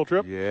our Super Bowl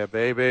trip. Yeah,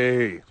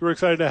 baby. So we're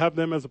excited to have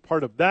them as a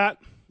part of that,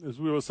 as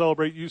we will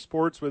celebrate youth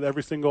sports with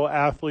every single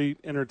athlete,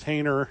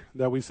 entertainer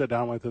that we sit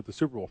down with at the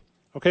Super Bowl.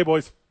 Okay,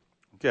 boys.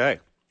 Okay.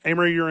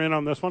 Amory, you're in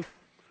on this one.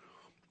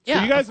 Yeah,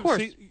 so you guys of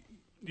course.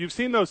 You've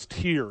seen those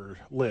tier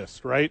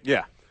lists, right?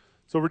 Yeah.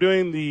 So we're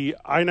doing the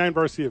I-9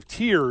 varsity of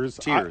tiers.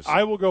 Tiers.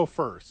 I will go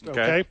first.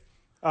 Okay.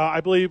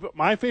 I believe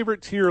my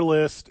favorite tier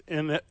list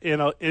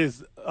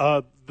is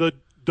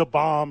the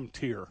bomb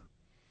tier.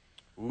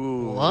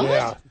 Ooh. What?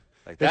 Yeah,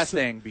 Like that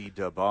thing be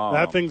da bomb.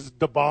 that thing's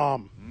the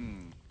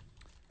bomb.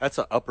 That's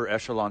an upper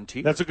echelon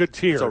tier. That's a good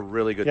tier. It's a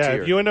really good yeah,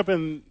 tier. if you end up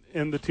in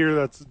the tier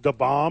that's the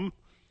bomb,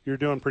 you're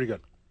doing pretty good.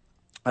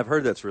 I've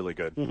heard that's really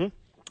good.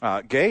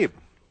 Mm-hmm. Gabe.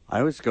 I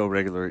always go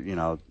regular,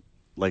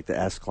 like the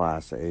S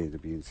class, A, the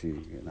B, and C,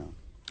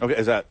 Okay,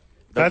 is that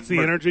That's the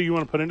energy you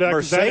want to put into that?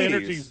 'Cause that Mercedes?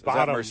 energy's Is that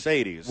bottom.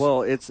 Mercedes?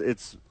 Well, it's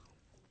it's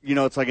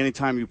like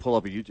anytime you pull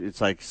up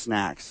it's like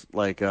snacks,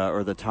 like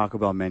or the Taco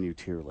Bell menu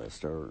tier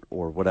list or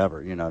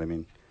whatever. You know what I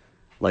mean?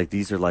 Like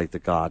these are like the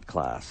God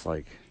class.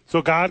 Like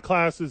So God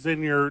class is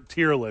in your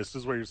tier list,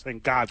 is what you're saying.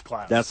 God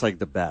class. that's like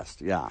the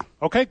best. Yeah,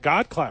 okay.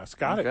 God class.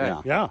 Got it.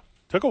 Okay. Yeah.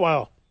 Took a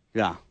while.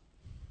 yeah.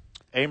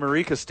 A.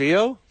 Marie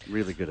Castillo.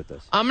 Really good at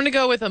this. I'm going to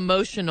go with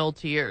emotional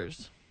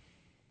tears.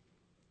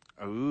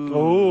 Ooh.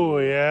 Oh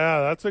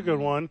yeah, that's a good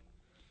one.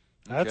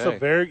 That's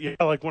Okay.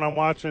 like when I'm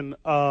watching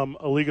A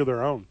League of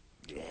Their Own.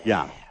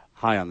 Yeah,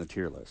 high on the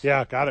tier list.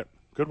 Yeah, got it.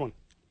 Good one.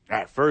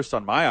 At first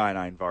on my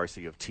I-9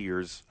 varsity of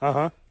tiers,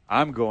 Uh-huh.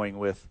 I'm going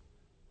with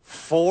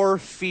 4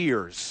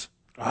 Fears.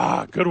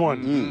 Ah, good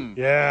one.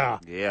 Yeah.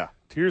 Yeah.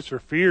 Tears for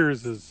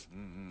Fears is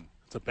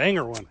it's a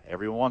banger one.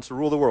 Everyone wants to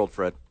rule the world,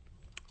 Fred.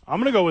 I'm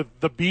gonna go with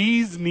the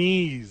Bee's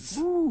Knees.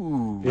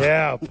 Ooh.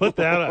 Yeah, put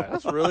that up.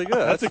 That's really good.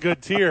 That's a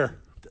good tier.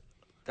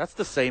 That's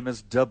the same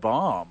as Da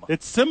Bomb.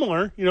 It's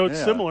similar. It's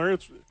Yeah. similar.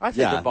 It's I think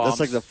Yeah, Da Bomb's, that's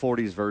like the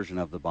 40s version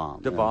of the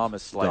bomb. Da Bomb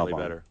is slightly Da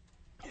Bomb. better.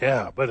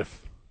 yeah, but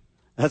if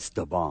That's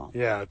the bomb.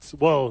 it's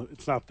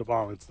not the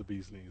bomb, it's the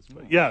Bee's Knees.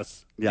 But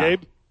yes. Yeah,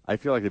 Gabe? I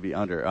feel like it'd be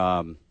under.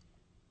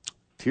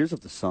 Tears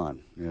of the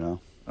Sun.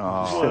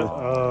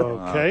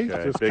 Oh, Okay.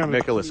 okay. Just Big kinda-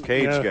 Nicolas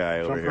Cage guy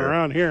over jumping here.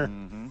 around here.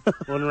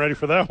 Wasn't ready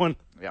for that one.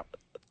 Yep.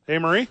 Hey,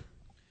 Marie?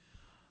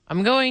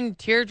 I'm going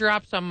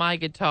Teardrops on My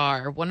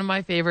Guitar, one of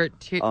my favorite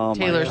Oh my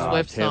Taylor God,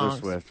 Swift Taylor songs.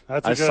 Swift.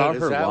 That's a I good- saw Is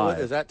her live.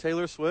 Is that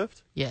Taylor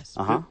Swift? Yes.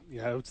 Uh-huh.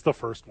 Yeah, it's the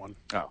first one.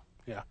 Oh.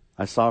 Yeah.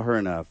 I saw her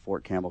in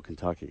Fort Campbell,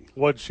 Kentucky.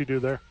 What did she do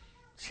there?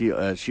 She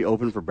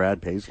opened for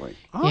Brad Paisley.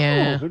 Oh,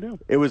 Yeah. who knew?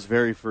 It was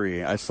very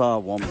free. I saw a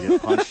woman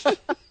get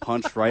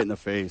punched right in the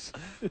face.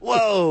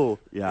 Whoa.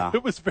 Yeah.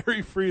 It was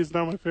very free is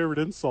not my favorite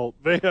insult.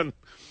 Van.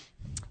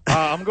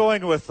 I'm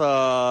going with,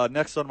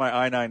 next on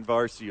my I-9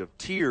 varsity of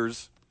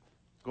tiers,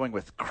 going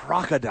with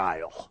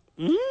Crocodile.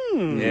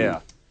 Yeah.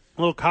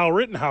 A little Kyle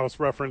Rittenhouse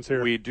reference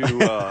here. We do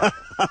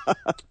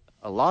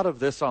a lot of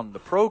this on the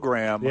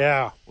program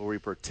yeah. where we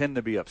pretend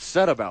to be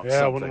upset about Yeah,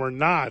 something. when we're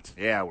not.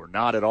 Yeah, we're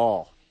not at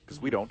all because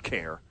we don't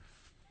care.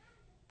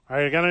 All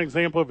right, I got an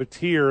example of a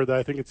tier that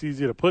I think it's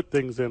easy to put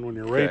things in when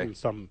you're rating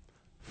something.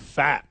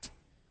 Fat.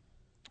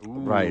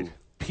 Right.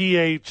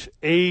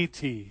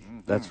 PHAT.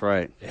 That's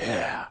right.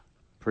 Yeah.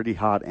 Pretty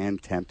hot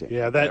and tempting.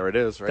 Yeah, that There it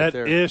is, right that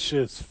there. ish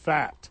is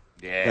fat.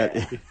 Yeah.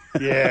 That-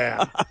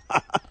 Yeah.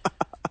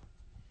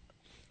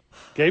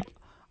 Gabe?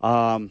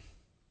 I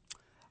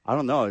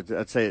don't know.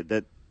 I'd say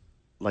that,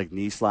 like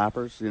knee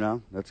slappers.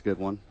 That's a good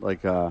one.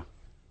 Like,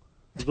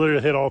 We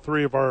literally hit all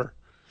three of our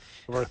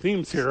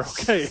themes here.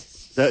 Okay.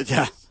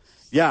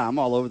 yeah. I'm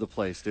all over the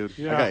place, dude.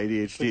 Yeah. I got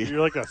ADHD. You're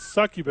like a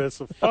succubus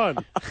of fun.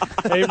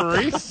 Hey,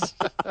 Maurice?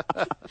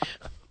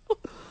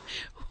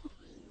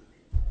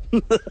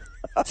 This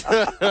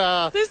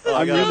is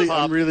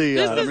I'm really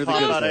so good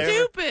so at this.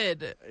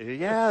 stupid.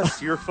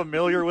 Yes, you're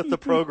familiar with the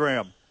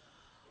program.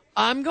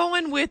 I'm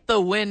going with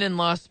the win in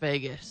Las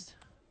Vegas.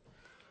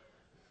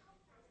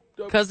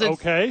 Because it's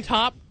Okay.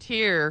 top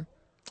tier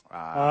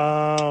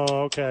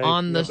Oh, okay.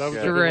 on the Yeah, that was a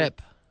good one.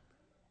 strip.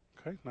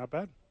 Okay, not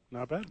bad.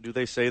 Not bad. Do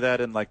they say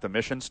that in like the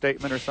mission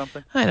statement or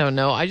something? I don't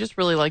know. I just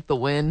really like the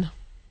win.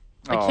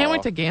 I can't Aw.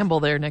 wait to gamble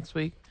there next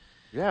week.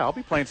 Yeah, I'll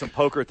be playing some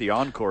poker at the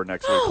Encore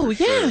next week. Oh,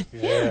 for yeah, sure.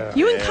 Yeah.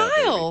 You and Yeah,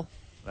 Kyle.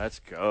 Let's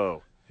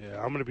go. Yeah,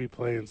 I'm going to be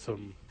playing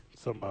some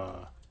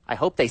I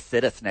hope they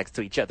sit us next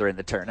to each other in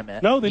the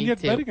tournament. No, then Me you have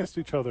to too. bet against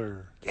each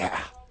other. Yeah.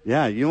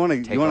 Yeah, you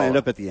want to all- end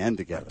up at the end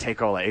together.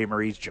 Take all of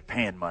Amory's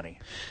Japan money.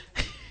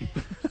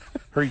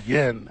 Her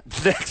yen.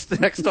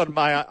 Next on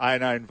my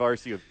I-9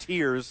 varsity of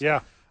tiers,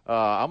 Yeah.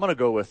 I'm going to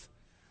go with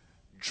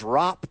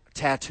drop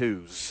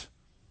tattoos.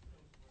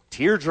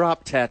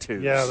 Teardrop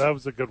tattoos. Yeah, that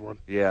was a good one.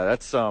 Yeah,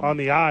 that's On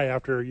the eye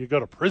after you go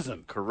to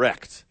prison.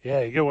 correct.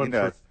 Yeah, you get one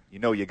for.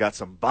 You got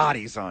some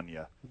bodies on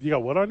you. You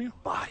got what on you?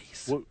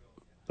 Bodies. What,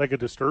 like a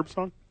Disturbed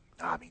song?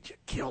 I mean, you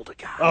killed a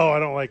guy. Oh, I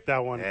don't like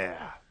that one.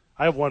 Yeah.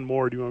 I have one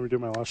more. Do you want me to do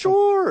my last one?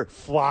 Sure.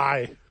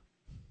 Fly.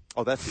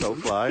 Oh, that's so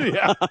fly.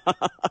 Yeah.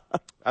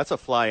 That's a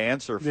fly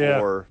answer Yeah.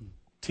 for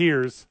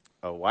Tears.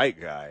 a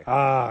white guy.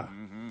 Ah.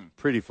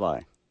 Pretty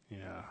fly.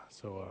 Yeah.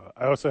 So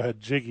I also had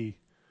Jiggy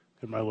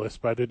in my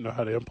list, but I didn't know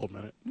how to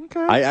implement it. Okay.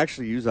 I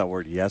actually used that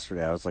word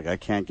yesterday. I was like, I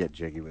can't get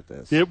jiggy with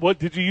this.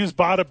 Did you use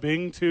bada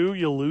bing too,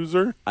 you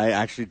loser? I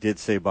actually did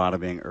say bada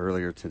bing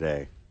earlier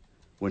today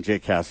when Jay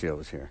Cassio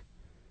was here.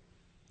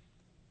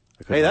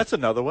 Hey, that's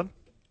another one.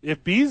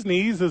 If Bee's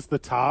Knees is the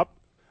top,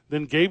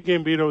 then Gabe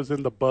Gambino is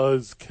in the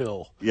Buzz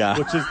Kill, Yeah.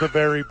 which is the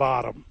very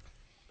bottom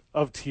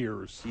of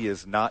tiers. He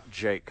is not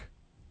Jake.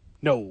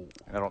 No.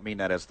 I don't mean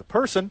that as the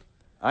person.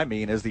 I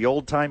mean as the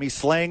old-timey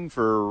slang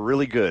for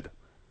really good.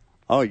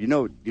 Oh, you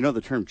know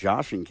the term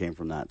joshing came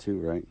from that too,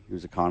 right? He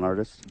was a con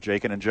artist.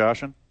 Jaking and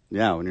joshing?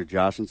 Yeah, when you're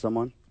joshing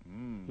someone.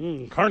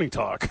 Carney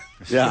talk.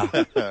 Yeah.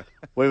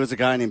 Well, it was a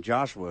guy named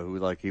Joshua who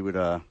he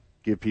would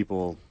give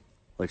people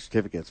like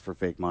certificates for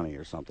fake money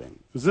or something.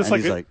 Is this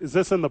And he's is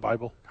this in the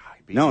Bible?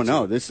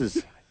 No, this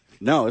is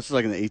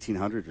like in the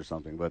 1800s or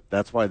something. But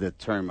that's why the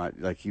term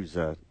he was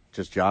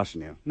just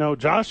joshing you. No,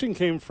 joshing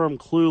came from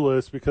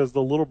Clueless because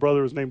the little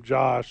brother was named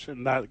Josh,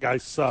 and that guy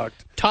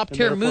sucked. Top And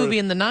tier therefore- movie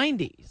in the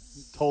 90s.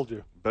 Told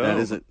you.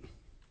 Boom.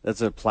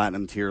 That's a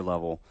platinum tier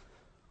level,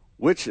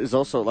 which is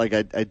also I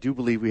do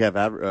believe we have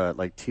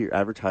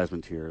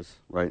advertisement tiers,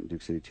 right, in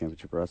Duke City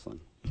Championship Wrestling,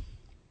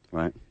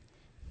 right?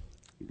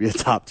 Be a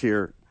top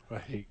tier. I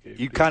hate Gabe.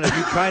 You kind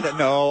of.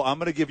 No, I'm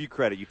going to give you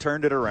credit. You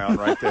turned it around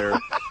right there,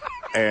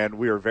 and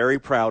we are very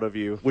proud of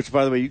you. Which,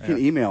 by the way, you can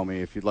email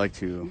me if you'd like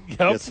to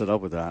get set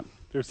up with that.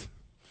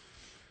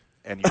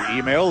 And your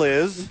email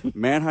is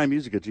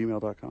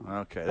manhighmusic@gmail.com.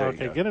 okay. There you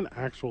go. Get an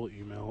actual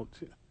email.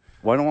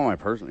 Well, I don't want my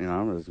personal. I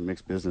don't know. It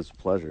makes business with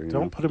pleasure.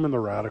 Don't put him in the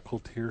radical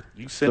tier.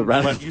 You send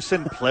you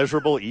send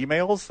pleasurable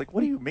emails. Like,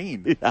 what do you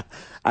mean? Yeah.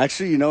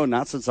 Actually,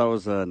 not since I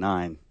was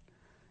 9.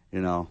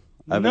 I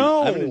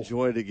haven't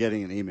enjoyed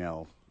getting an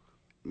email,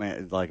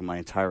 my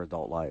entire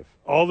adult life.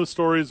 All the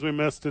stories we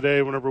missed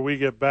today whenever we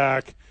get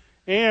back,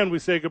 and we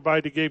say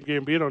goodbye to Gabe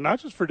Gambino, not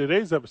just for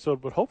today's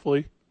episode, but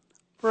hopefully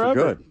forever.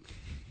 For good.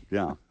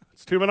 Yeah.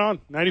 It's 2 Men On,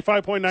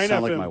 95.9 FM.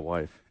 Sound like my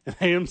wife. And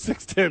AM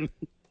 610.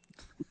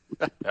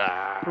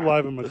 We're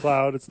live in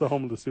McLeod. It's the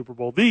home of the Super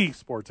Bowl, the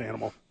sports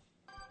animal.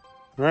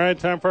 All right,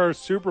 time for our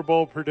Super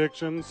Bowl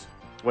predictions.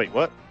 Wait,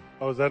 what?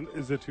 Oh,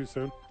 is it too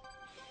soon?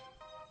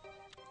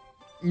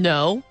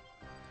 No.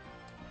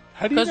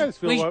 How do you guys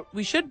feel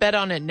we should bet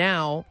on it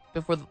now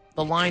before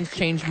the lines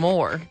change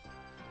more.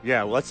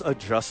 Yeah, let's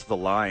adjust the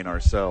line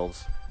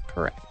ourselves.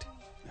 Correct.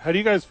 How do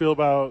you guys feel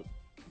about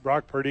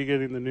Brock Purdy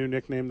getting the new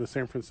nickname, the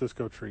San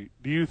Francisco Treat?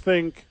 Do you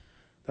think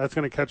that's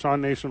going to catch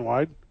on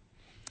nationwide?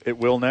 It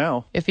will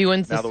now. If he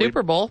wins the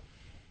Super Bowl.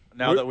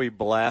 Now that we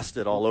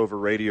blasted all over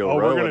Radio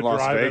we're Row gonna in Las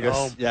drive it Vegas.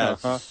 home. Yeah,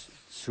 it's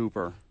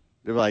super.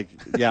 They're like,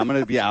 I'm going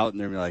to be out,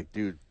 and they're like,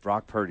 dude,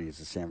 Brock Purdy is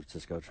a San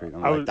Francisco Treat.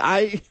 I'm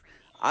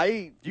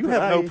You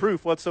have no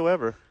proof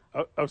whatsoever.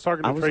 I was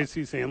talking to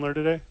Tracy Sandler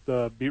today,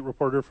 the beat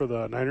reporter for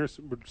the Niners.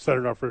 We're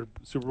setting up for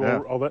Super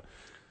Bowl, all that.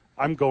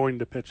 I'm going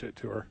to pitch it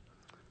to her.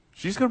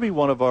 She's going to be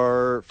one of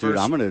our first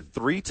I'm gonna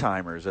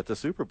 3-timers at the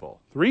Super Bowl.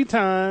 3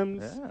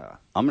 times. Yeah.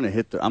 I'm gonna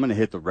hit the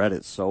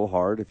Reddit so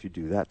hard if you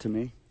do that to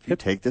me. If you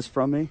take this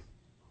from me,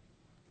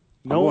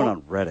 I'm going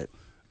on Reddit.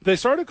 They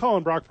started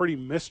calling Brock Purdy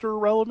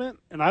Mr. Relevant,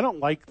 and I don't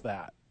like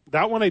that.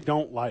 That one I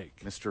don't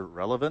like. Mr.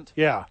 Relevant?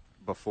 Yeah.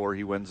 Before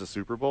he wins the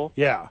Super Bowl?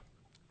 Yeah.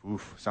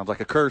 Oof, sounds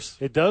like a curse.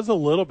 It does a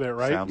little bit,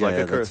 right? Sounds like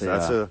a curse.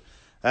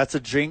 That's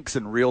a jinx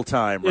in real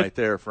time right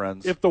there,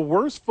 friends. If the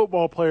worst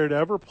football player to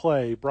ever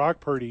play, Brock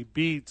Purdy,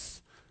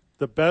 beats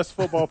the best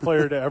football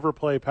player to ever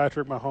play,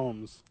 Patrick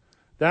Mahomes,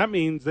 that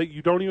means that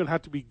you don't even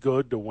have to be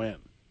good to win.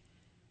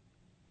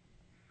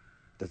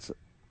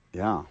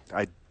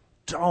 I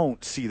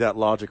don't see that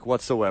logic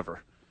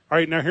whatsoever. All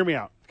right, now hear me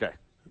out. Okay.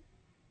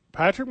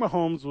 Patrick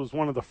Mahomes was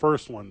one of the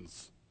first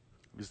ones.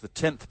 He was the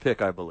 10th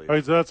pick, I believe. All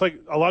right, so that's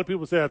like a lot of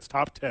people say that's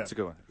top 10. That's a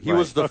good one. He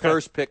was the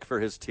first pick for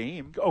his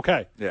team.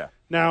 Okay. Yeah.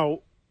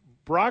 Now,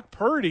 Brock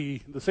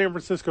Purdy, the San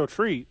Francisco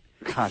Treat,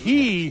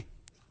 he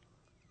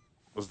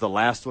was the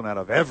last one out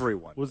of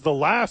everyone. Was the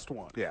last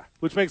one. Yeah.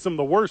 Which makes him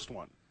the worst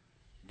one.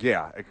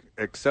 Yeah,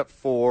 except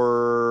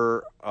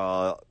for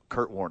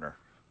Kurt Warner.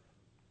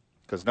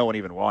 Because no one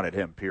even wanted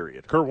him,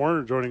 period. Kurt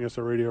Warner joining us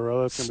at Radio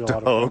Row. That's going to be a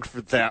lot of fun. Stoked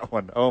for that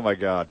one. Oh, my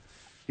God.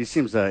 He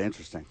seems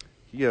interesting.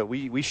 Yeah,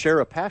 we share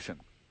a passion.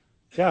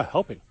 Yeah,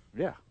 helping.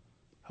 Yeah.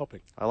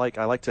 Helping. I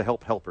like to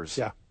help helpers.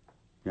 Yeah.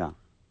 Yeah.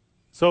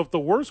 So if the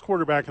worst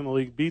quarterback in the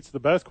league beats the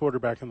best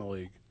quarterback in the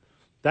league,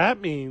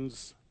 that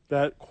means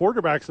that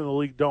quarterbacks in the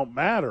league don't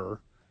matter,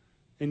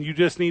 and you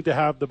just need to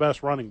have the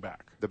best running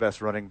back. The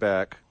best running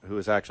back who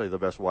is actually the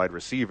best wide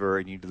receiver,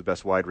 and you need the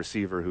best wide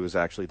receiver who is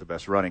actually the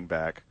best running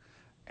back,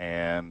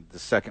 and the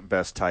second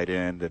best tight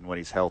end, and when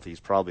he's healthy, he's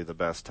probably the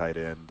best tight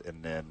end,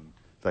 and then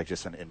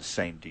just an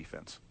insane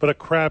defense. But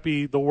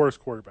the worst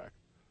quarterback.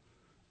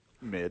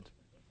 Mid.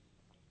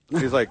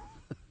 He's like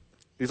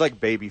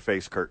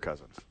babyface Kirk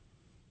Cousins.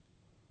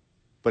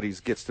 But he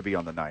gets to be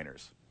on the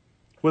Niners.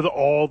 With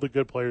all the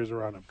good players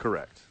around him.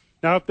 Correct.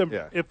 Now, if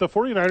the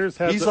 49ers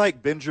have... He's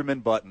like Benjamin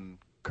Button,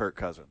 Kirk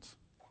Cousins.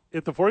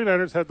 if the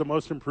 49ers had the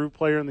most improved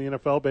player in the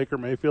NFL, Baker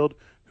Mayfield,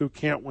 who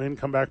can't win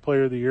comeback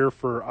player of the year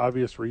for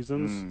obvious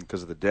reasons.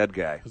 Because of the dead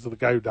guy. Because of the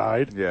guy who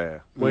died. Yeah.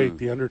 Wait,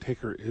 The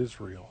Undertaker is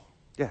real.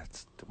 Yeah,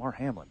 it's Damar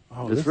Hamlin.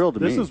 Oh, It's real to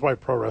me. This is why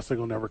pro wrestling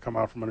will never come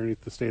out from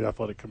underneath the State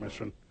Athletic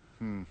Commission.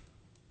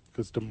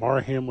 Because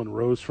Damar Hamlin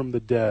rose from the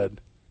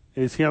dead.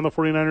 Is he on the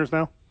 49ers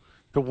now?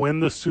 To win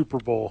the Super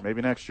Bowl.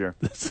 Maybe next year.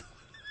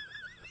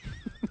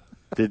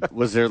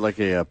 Was there like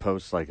a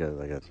post, like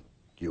a,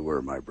 you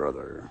were my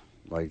brother,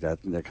 like that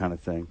kind of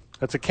thing?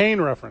 That's a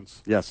Kane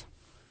reference. Yes.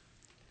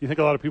 You think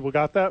a lot of people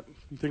got that?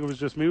 You think it was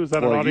just me? Was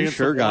that an Well, audience? you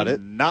sure of got one?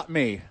 it. Not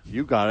me.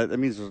 You got it. That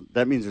means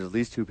there's at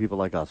least two people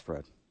like us,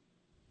 Fred.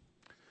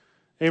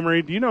 Hey,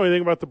 Marie, do you know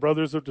anything about the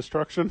Brothers of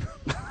Destruction?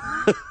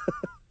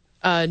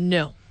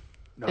 No.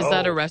 No. Is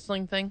that a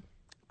wrestling thing?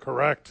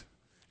 Correct.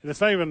 And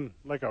it's not even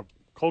like a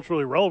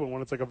culturally relevant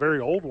one. It's like a very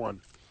old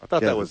one. I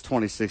thought that was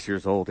 26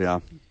 years old, yeah.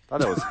 I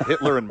thought it was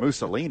Hitler and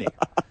Mussolini.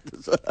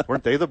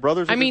 Weren't they the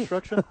brothers of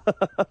destruction?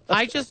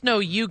 I just know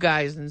you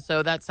guys, and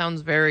so that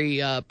sounds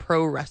very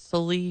pro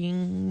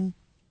wrestling.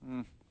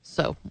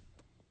 So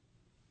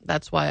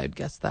that's why I'd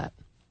guess that.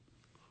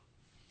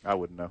 I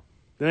wouldn't know.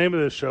 The name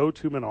of the show,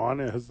 Two Men On,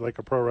 it has like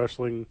a pro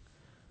wrestling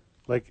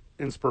like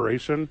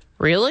inspiration.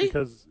 Really?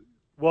 Because,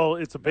 well,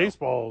 it's a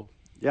baseball.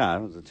 Yeah,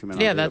 it was a 2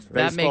 minute. Yeah, that's what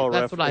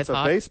I It's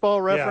thought. a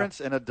baseball reference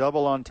and a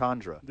double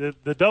entendre.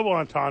 The double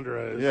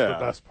entendre is the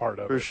best part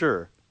of it. For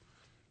sure.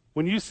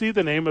 When you see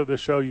the name of the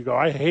show, you go,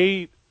 I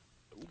hate,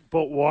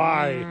 but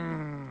why?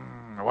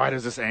 Why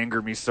does this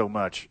anger me so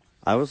much?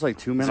 I was like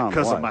 2 men on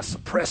Because what? of my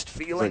suppressed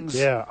feelings?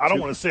 Yeah, I don't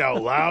want to say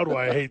out loud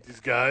why I hate these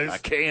guys. I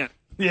can't.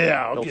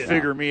 Yeah, I'll They'll get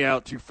figure me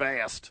out too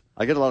fast.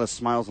 I get a lot of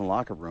smiles in the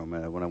locker room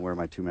when I wear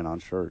my 2 men on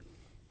shirt.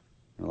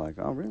 They're like,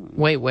 oh, really?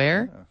 Wait,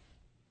 where?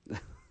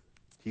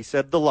 He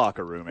said the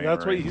locker room.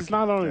 That's why he's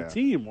not on a Yeah.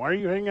 team. Why are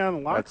you hanging out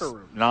in the locker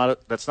room?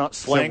 That's not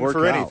slang work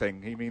for out.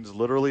 anything. He means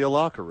literally a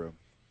locker room.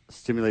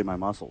 Stimulate my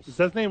muscles. Is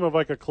that the name of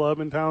like a club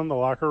in town, the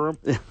locker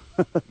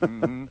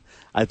room?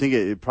 I think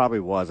it probably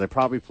was. I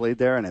probably played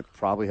there, and it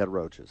probably had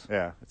roaches.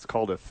 Yeah, it's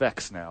called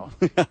effects now.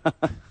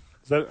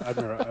 Is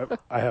that,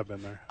 I have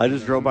been there. I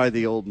just drove by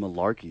the old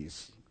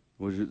Malarkeys.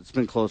 It's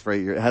been closed for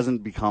 8 years. It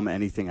hasn't become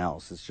anything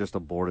else. It's just a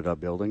boarded-up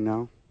building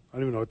now. I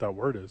don't even know what that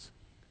word is.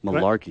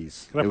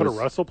 Malarkeys. Can I put a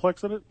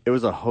WrestlePlex in it? It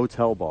was a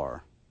hotel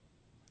bar.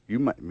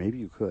 Maybe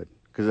you could,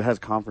 because it has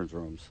conference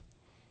rooms.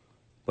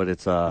 But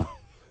it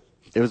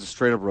was a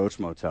straight-up roach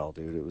motel,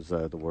 dude. It was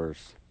the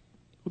worst.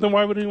 Well, then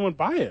why would anyone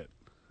buy it?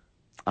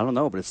 I don't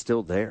know, but it's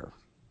still there.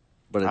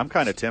 But I'm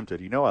kind of tempted.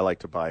 You know, I like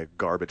to buy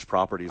garbage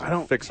properties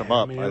and fix them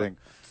up. man. I think,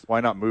 why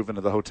not move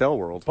into the hotel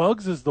world?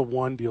 Bugs is the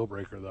one deal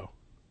breaker, though.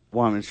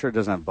 Well, I mean, sure, it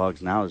doesn't have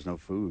bugs now. There's no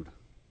food.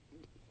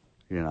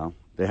 You know,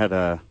 they had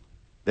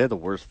the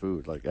worst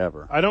food like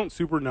ever. I don't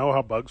super know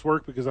how bugs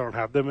work because I don't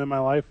have them in my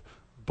life,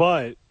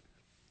 but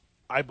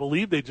I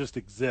believe they just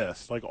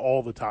exist like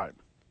all the time.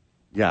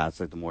 Yeah, it's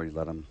like the more you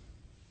let them.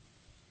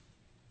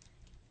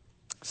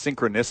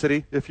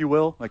 Synchronicity, if you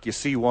will. Like you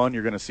see one,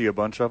 you're going to see a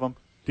bunch of them.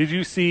 Did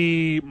you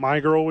see My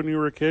Girl when you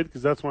were a kid?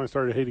 Because that's when I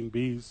started hating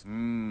bees.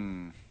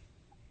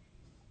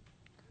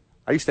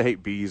 I used to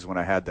hate bees when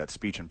I had that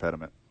speech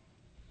impediment.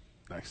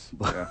 Nice.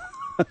 Yeah.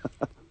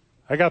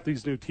 I got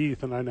these new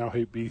teeth, and I now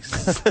hate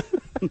bees.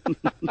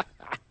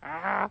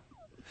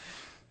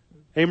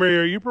 Hey, Mary,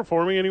 are you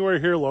performing anywhere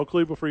here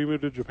locally before you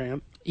move to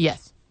Japan?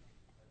 Yes.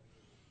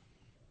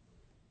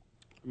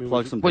 I mean,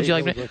 Plug some Would you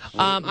dates. like me?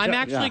 I'm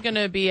actually going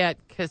to be at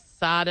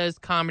Casada's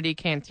Comedy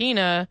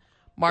Cantina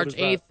March What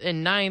is 8th that?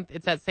 and 9th.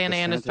 It's at Santa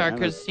Ana Santa Star Ana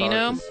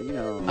Casino.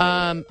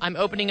 Casino. I'm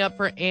opening up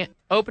for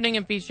opening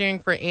and featuring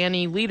for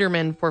Annie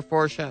Liederman for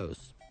 4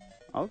 shows.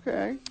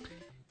 Okay.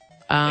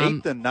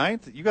 8th and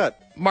 9th? You got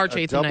March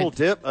 8th and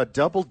 9th. A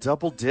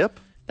double dip?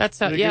 That's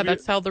how. Did they Yeah, give you-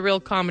 that's how the real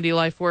comedy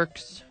life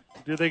works.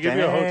 Did they give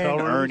you a hotel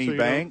Dang, room Ernie so you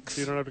Banks.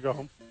 so you don't have to go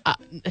home?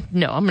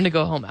 No, I'm going to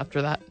go home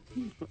after that.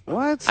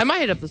 What? I might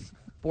hit up the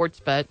sports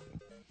bet.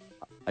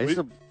 I used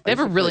to, They have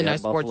I a used to really play at nice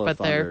sports Buffalo bet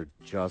there. Thunder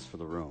just for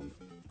the room.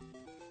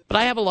 But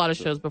I have a lot of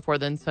shows before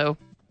then, so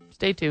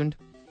stay tuned.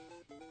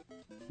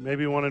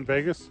 Maybe one in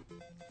Vegas?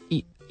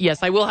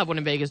 Yes, I will have one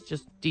in Vegas,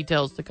 just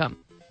details to come.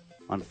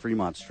 On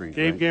Fremont Street.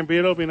 Gabe right? Gambino,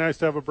 it'll be nice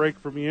to have a break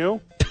from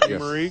you. Hey,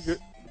 Marie,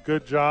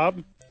 good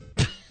job.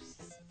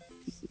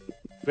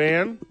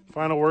 Van,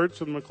 final words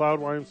from the McLeod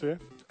YMCA?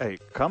 Hey,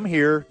 come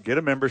here, get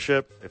a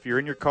membership. If you're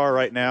in your car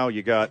right now,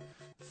 you got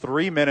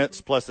 3 minutes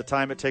plus the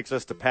time it takes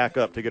us to pack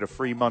up to get a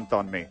free month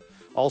on me.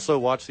 Also,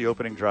 watch the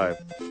opening drive.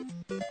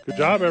 Good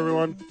job,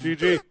 everyone.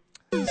 GG.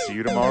 See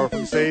you tomorrow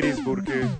from Sadie's, Burke.